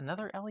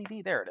 Another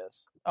LED? There it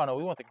is. Oh no,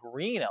 we want the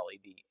green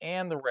LED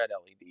and the red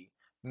LED.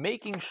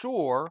 Making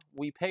sure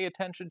we pay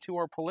attention to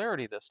our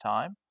polarity this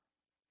time.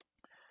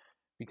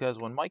 Because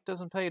when Mike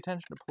doesn't pay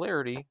attention to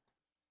polarity,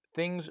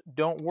 things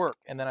don't work.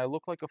 And then I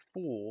look like a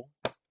fool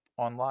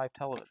on live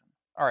television.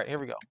 All right, here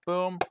we go.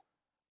 Boom,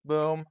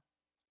 boom,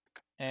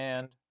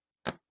 and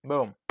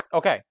boom.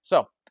 Okay,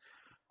 so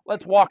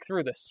let's walk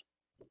through this.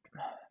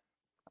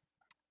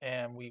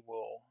 And we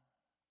will...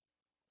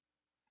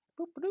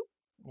 Boop-a-doop.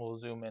 We'll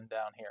zoom in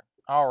down here.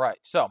 All right,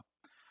 so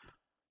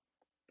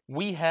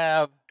we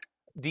have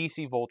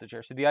DC voltage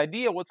here. So the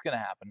idea, what's going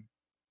to happen,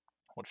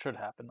 what should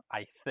happen,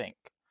 I think,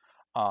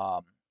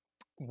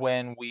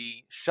 when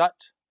we shut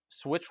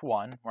switch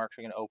 1, we're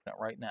actually going to open it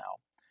right now.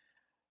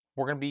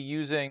 We're going to be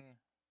using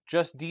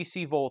just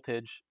DC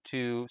voltage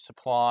to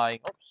supply,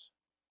 oops,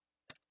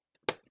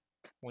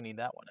 we need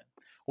that one in.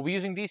 We'll be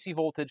using DC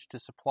voltage to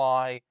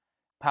supply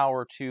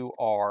power to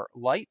our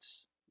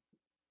lights,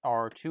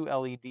 our 2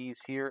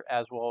 LEDs here,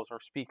 as well as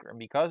our speaker. And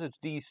because it's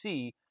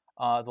DC,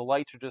 the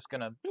lights are just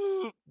gonna,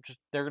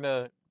 they're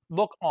gonna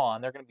look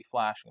on. They're gonna be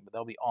flashing, but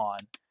they'll be on,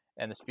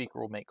 and the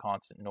speaker will make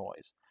constant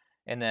noise.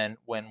 And then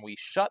when we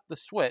shut the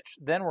switch,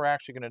 then we're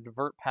actually going to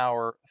divert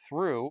power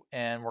through,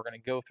 and we're going to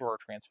go through our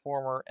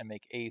transformer and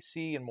make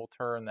AC, and we'll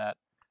turn that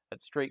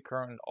straight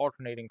current into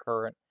alternating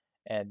current,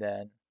 and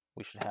then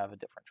we should have a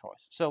different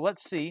choice. So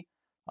let's see.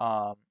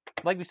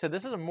 Like we said,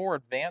 this is a more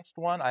advanced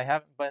one. I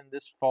haven't been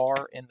this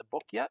far in the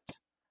book yet,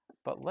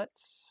 but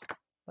let's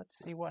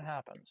see what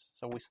happens.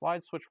 So we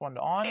slide switch 1 to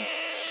on.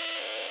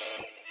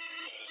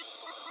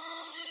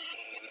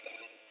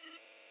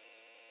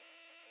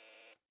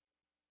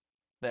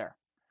 There.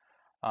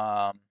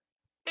 Yeah.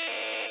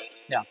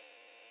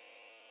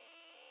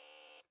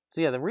 So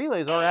yeah, the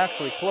relays are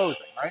actually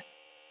closing, right?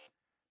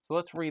 So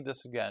let's read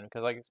this again,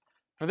 because like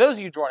for those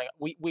of you joining,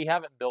 we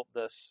haven't built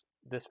this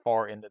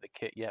far into the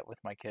kit yet with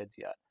my kids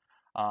yet.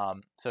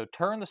 So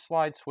turn the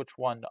slide switch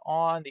 1 to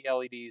on. The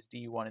LEDs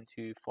D1 and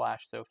 2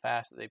 flash so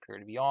fast that they appear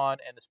to be on,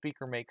 and the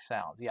speaker makes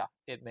sounds. Yeah,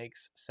 it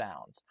makes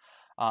sounds.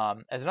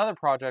 As in other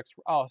projects,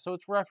 so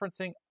it's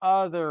referencing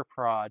other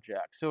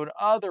projects. So in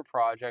other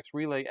projects,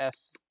 relay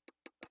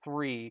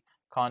S3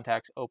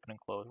 contacts open and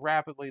close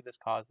rapidly. This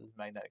causes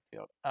magnetic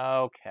field.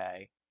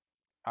 Okay.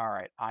 All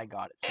right, I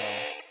got it. So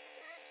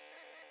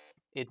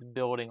it's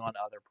building on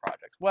other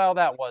projects. Well,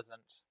 that wasn't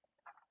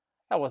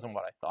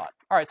what I thought.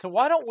 All right, so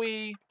why don't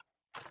we're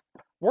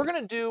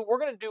gonna do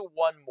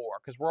one more,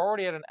 because we're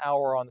already at an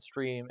hour on the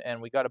stream,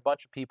 and we got a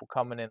bunch of people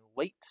coming in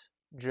late.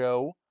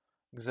 Joe,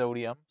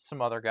 Exodium,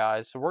 some other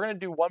guys. So we're gonna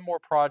do one more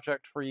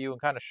project for you and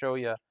kind of show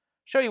you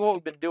what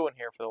we've been doing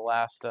here for the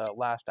last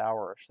hour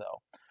or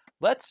so.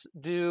 Let's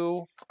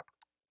do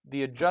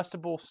the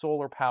adjustable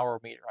solar power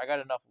meter. I got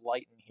enough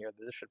light in here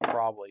that this should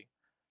probably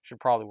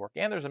work.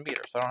 And there's a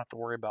meter, so I don't have to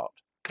worry about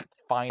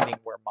finding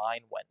where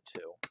mine went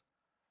to.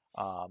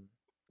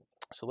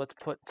 So let's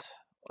put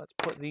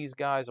these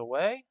guys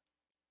away,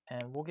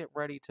 and we'll get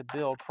ready to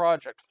build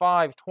Project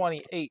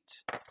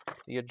 528,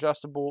 the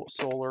adjustable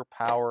solar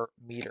power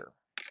meter.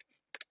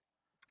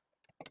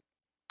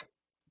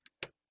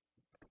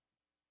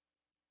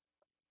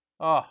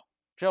 Oh,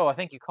 Joe, I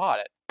think you caught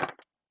it.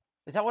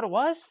 Is that what it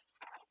was?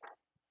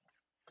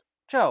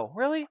 Joe,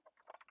 really?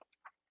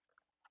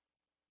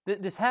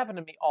 This happened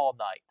to me all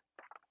night.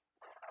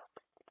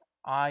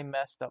 I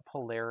messed up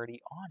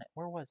polarity on it.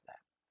 Where was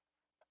that?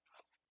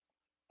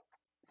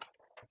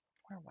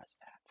 Where was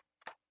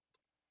that?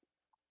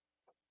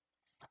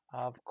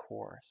 Of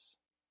course.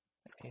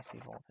 AC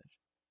voltage.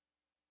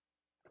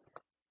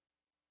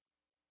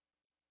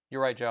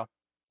 You're right, Joe.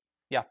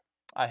 Yeah,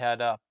 I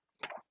had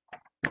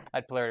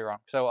polarity wrong.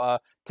 So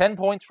 10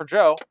 points for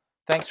Joe.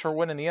 Thanks for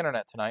winning the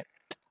internet tonight.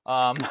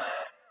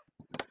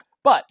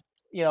 But,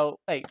 you know,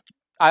 hey,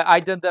 I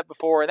did that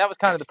before, and that was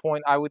kind of the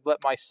point. I would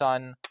let my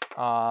son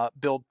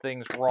build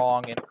things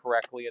wrong and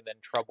incorrectly and then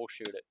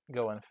troubleshoot it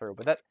going through.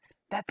 But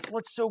that's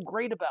what's so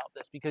great about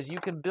this, because you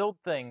can build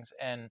things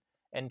and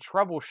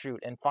troubleshoot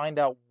and find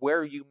out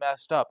where you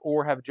messed up,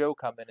 or have Joe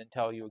come in and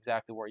tell you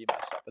exactly where you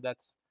messed up. But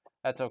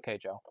that's okay,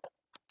 Joe.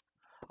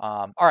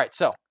 All right,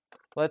 so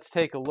let's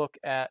take a look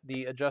at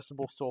the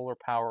adjustable solar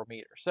power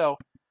meter. So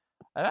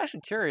I'm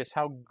actually curious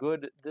how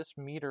good this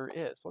meter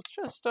is. Let's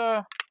just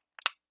let's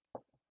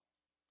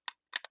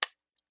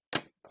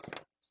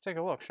take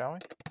a look, shall we?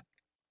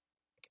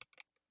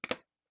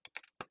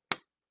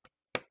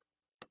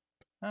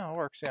 Oh, it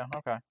works. Yeah,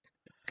 okay.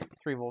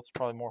 3 volts,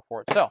 probably more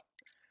for it. So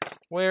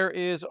where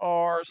is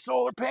our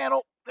solar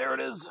panel? There it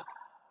is.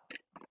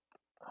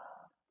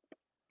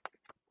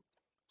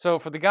 So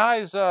for the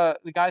guys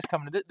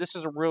coming to this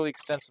is a really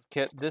extensive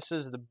kit. This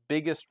is the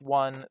biggest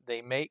one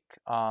they make.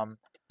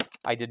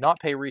 I did not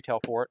pay retail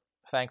for it,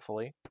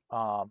 thankfully.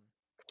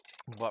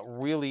 But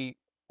really,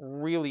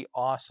 really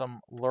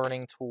awesome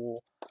learning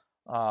tool.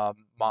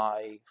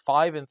 My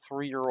 5- and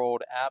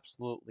 3-year-old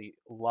absolutely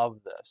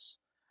love this.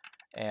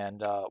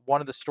 And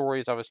one of the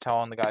stories I was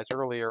telling the guys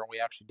earlier, and we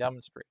actually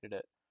demonstrated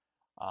it.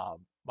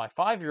 My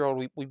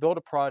 5-year-old, we built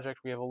a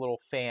project. We have a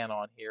little fan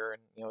on here,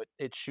 and you know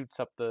it shoots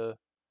up the.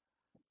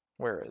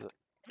 Where is it?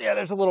 Yeah,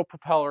 there's a little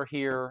propeller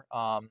here,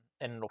 and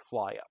it'll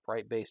fly up,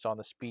 right, based on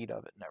the speed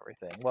of it and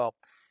everything. Well,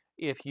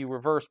 if you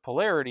reverse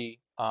polarity,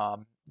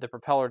 the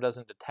propeller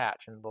doesn't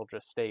detach, and it'll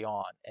just stay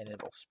on, and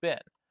it'll spin.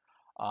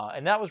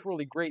 And that was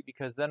really great,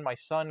 because then my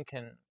son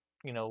can,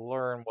 you know,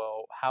 learn,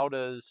 well, how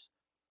does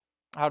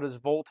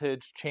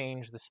voltage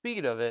change the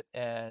speed of it?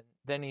 And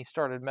then he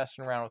started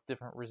messing around with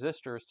different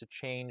resistors to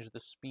change the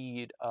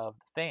speed of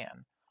the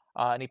fan.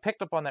 And he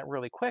picked up on that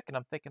really quick, and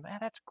I'm thinking, man,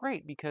 that's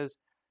great, because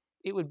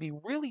it would be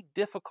really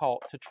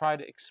difficult to try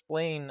to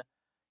explain,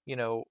 you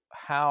know,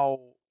 how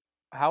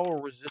a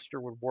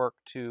resistor would work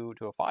to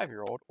a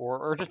 5-year-old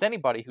or just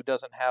anybody who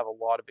doesn't have a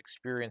lot of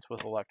experience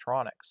with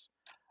electronics.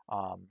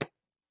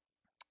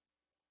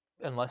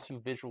 unless you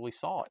visually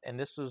saw it. And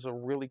this is a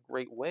really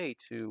great way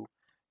to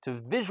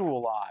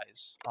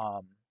visualize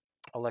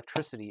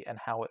electricity and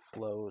how it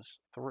flows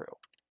through.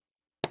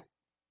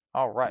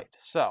 All right,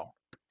 so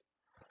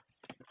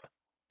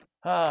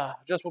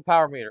adjustable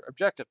power meter.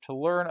 Objective, to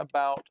learn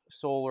about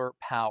solar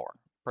power.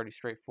 Pretty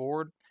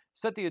straightforward.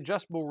 Set the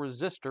adjustable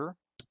resistor,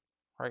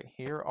 right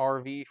here,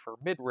 RV for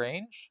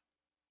mid-range,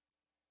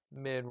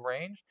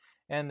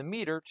 and the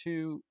meter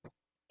to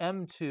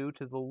M2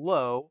 to the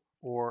low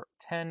or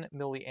 10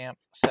 milliamp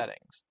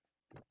settings.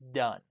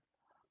 Done.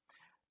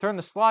 Turn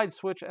the slide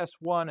switch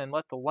S1 and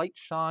let the light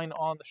shine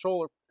on the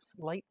solar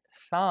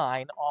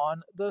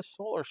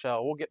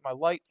cell. We'll get my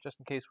light just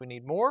in case we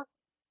need more.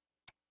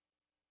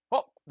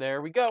 Oh,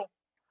 there we go.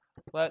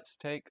 Let's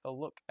take a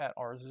look at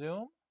our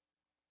zoom.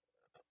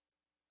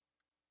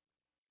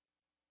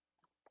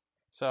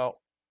 So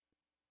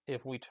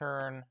if we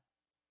turn,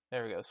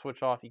 there we go,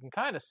 switch off, you can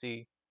kind of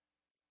see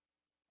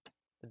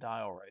the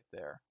dial right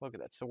there. Look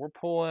at that. So we're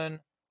pulling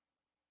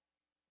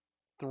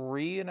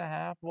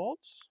 3.5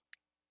 volts.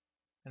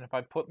 And if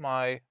I put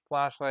my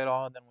flashlight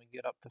on, then we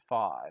get up to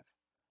 5.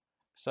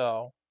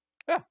 So,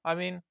 yeah, I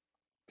mean,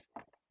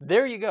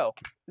 there you go.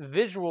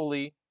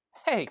 Visually,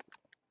 hey,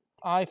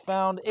 I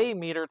found a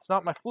meter. It's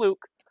not my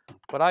fluke,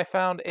 but I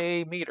found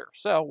a meter.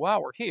 So,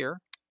 while we're here,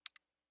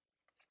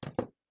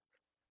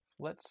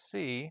 let's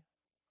see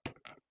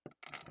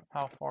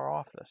how far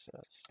off this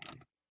is.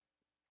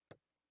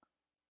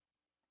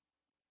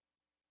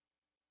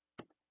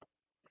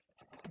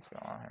 What's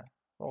going on here?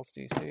 Volts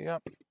DC,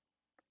 yep.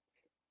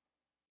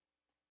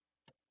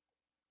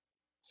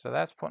 So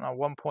that's putting on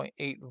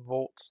 1.8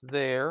 volts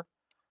there,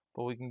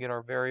 but we can get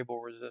our variable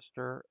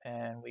resistor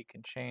and we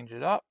can change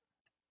it up.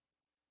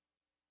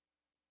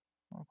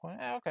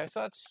 Okay,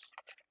 so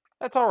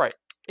that's all right.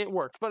 It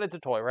works, but it's a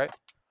toy, right?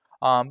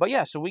 But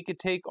yeah, so we could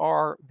take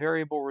our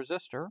variable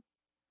resistor,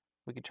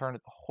 we could turn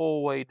it the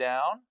whole way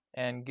down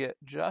and get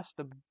just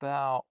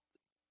about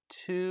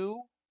 2,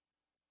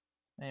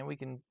 and we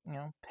can,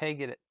 peg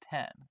it at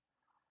 10.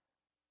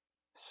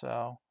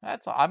 So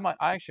that's I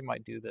actually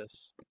might do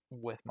this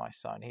with my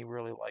son. He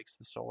really likes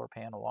the solar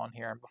panel on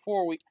here. And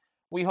before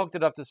we hooked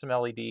it up to some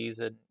LEDs,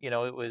 and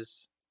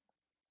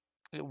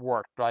it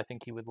worked, but I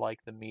think he would like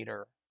the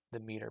meter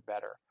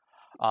better.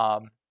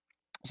 So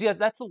yeah,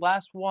 that's the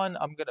last one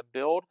I'm gonna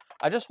build.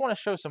 I just want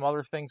to show some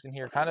other things in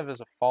here, kind of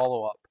as a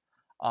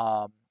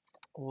follow-up.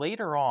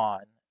 Later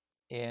on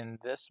in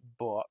this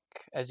book,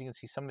 as you can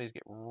see, some of these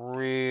get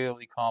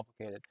really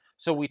complicated.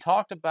 So we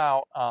talked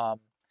about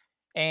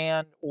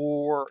and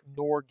or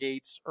NOR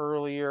gates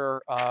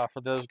earlier.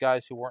 For those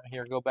guys who weren't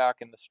here, go back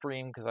in the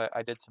stream because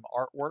I did some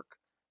artwork.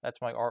 That's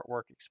my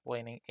artwork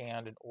explaining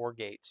and OR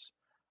gates.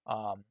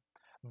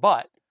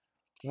 But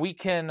we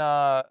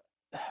can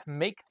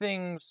make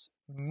things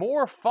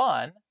more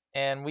fun,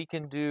 and we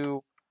can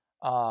do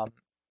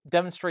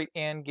demonstrate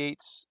AND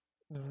gates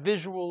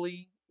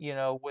visually,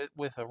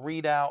 with a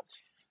readout,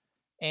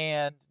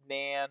 and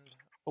NAND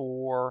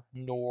or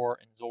NOR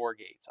and XOR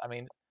gates. I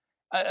mean,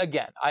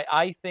 again,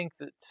 I think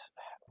that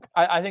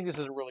I think this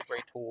is a really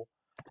great tool.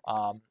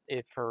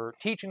 If for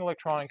teaching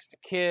electronics to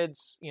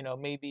kids,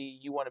 maybe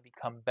you want to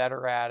become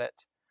better at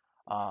it.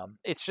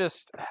 It's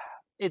just,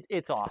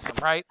 it's awesome,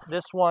 right?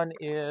 This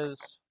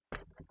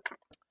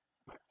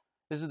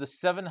is the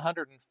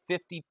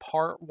 750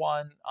 part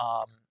one.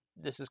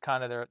 This is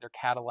kind of their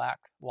Cadillac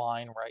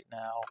line right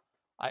now.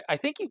 I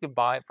think you can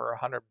buy it for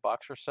 $100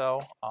 or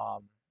so.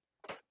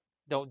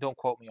 Don't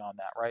quote me on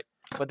that, right?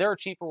 But there are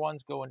cheaper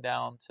ones going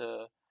down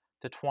to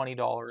 $20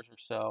 or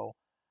so.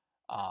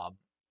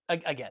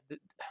 Again,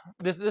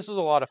 this was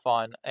a lot of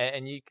fun,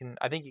 and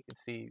I think you can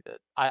see that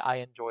I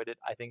enjoyed it.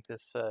 I think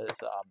this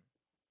is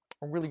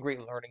a really great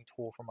learning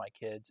tool for my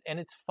kids, and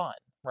it's fun,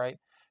 right?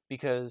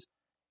 Because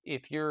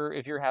if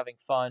you're having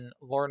fun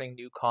learning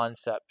new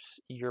concepts,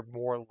 you're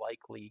more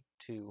likely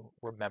to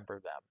remember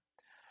them.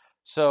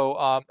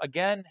 So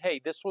again,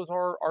 hey, this was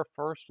our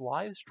first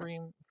live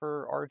stream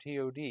for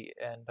RTOD,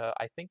 and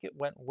I think it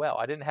went well.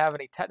 I didn't have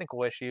any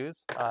technical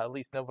issues. At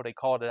least nobody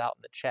called it out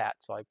in the chat,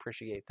 so I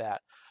appreciate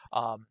that.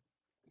 But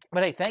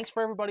hey, thanks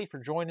for everybody for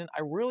joining.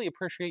 I really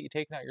appreciate you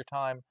taking out your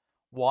time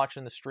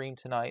watching the stream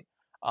tonight.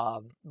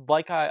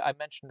 Like I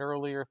mentioned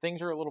earlier,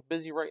 things are a little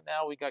busy right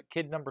now. We got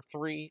kid number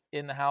 3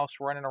 in the house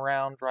running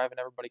around, driving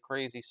everybody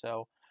crazy,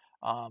 so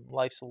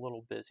life's a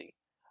little busy.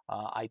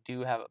 I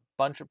do have a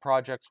bunch of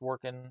projects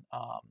working.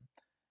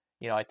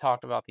 I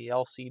talked about the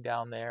LC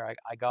down there.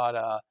 I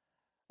got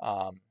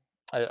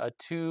a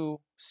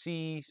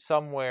 2C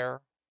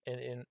somewhere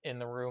in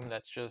the room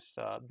that's just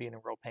being a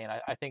real pain.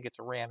 I think it's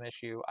a RAM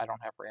issue. I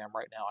don't have RAM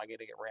right now. I got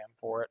to get RAM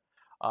for it.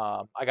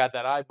 I got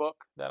that iBook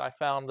that I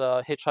found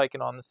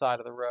hitchhiking on the side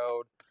of the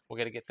road. We're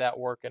going to get that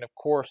working. Of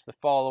course, the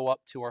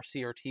follow-up to our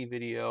CRT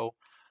video.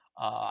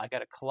 I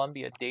got a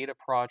Columbia Data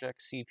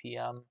Project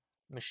CPM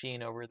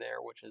machine over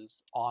there, which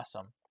is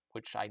awesome,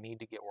 which I need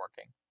to get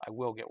working. I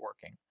will get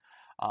working.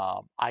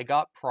 I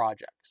got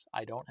projects.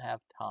 I don't have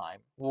time.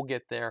 We'll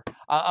get there.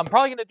 I'm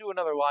probably going to do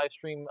another live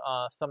stream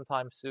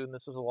sometime soon.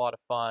 This was a lot of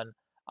fun.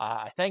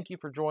 I thank you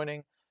for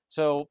joining.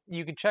 So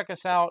you can check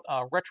us out,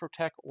 Retro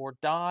Tech or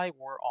Die.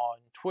 We're on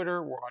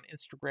Twitter, we're on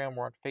Instagram,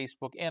 we're on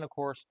Facebook, and of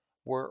course,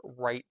 we're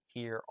right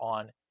here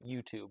on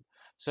YouTube.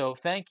 So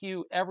thank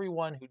you,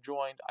 everyone who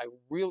joined. I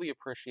really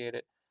appreciate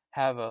it.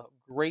 Have a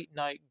great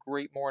night,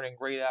 great morning,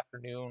 great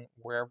afternoon,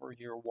 wherever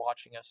you're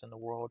watching us in the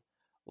world.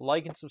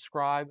 Like and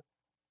subscribe,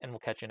 and we'll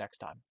catch you next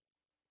time.